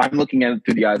 I'm looking at it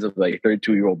through the eyes of like a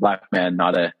 32-year-old black man,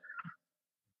 not a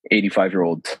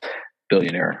 85-year-old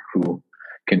billionaire who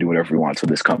can do whatever he wants with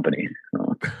this company.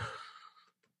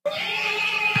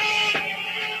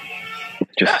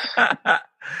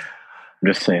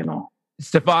 Just saying, though.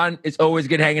 Stefan, it's always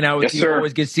good hanging out with you. Sir.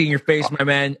 Always good seeing your face, my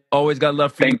man. Always got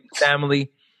love for your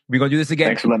family. We're going to do this again.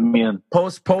 Thanks for letting me in.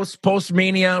 Post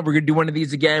Mania, we're going to do one of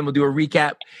these again. We'll do a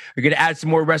recap. We're going to add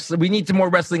some more wrestling. We need some more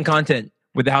wrestling content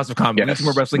with the House of Comedy. We need some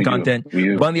more wrestling content.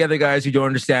 One of the other guys who don't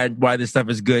understand why this stuff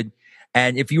is good.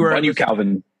 And if you are...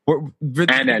 Calvin. For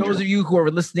those of you who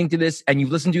are listening to this and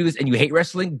you've listened to this and you hate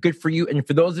wrestling, good for you. And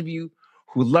for those of you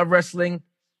who love wrestling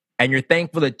and you're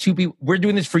thankful that two people... We're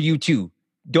doing this for you too.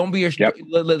 Don't be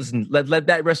listen. Let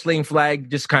that wrestling flag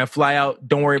just kind of fly out.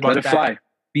 Don't worry about Let it that. fly.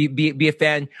 Be a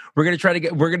fan. We're gonna try to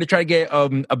get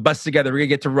a bus together. We're gonna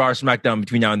get to Raw or SmackDown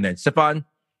between now and then. Stefan,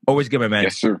 always good, my man.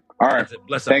 Yes, sir. All right.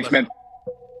 Bless up. Thanks, man.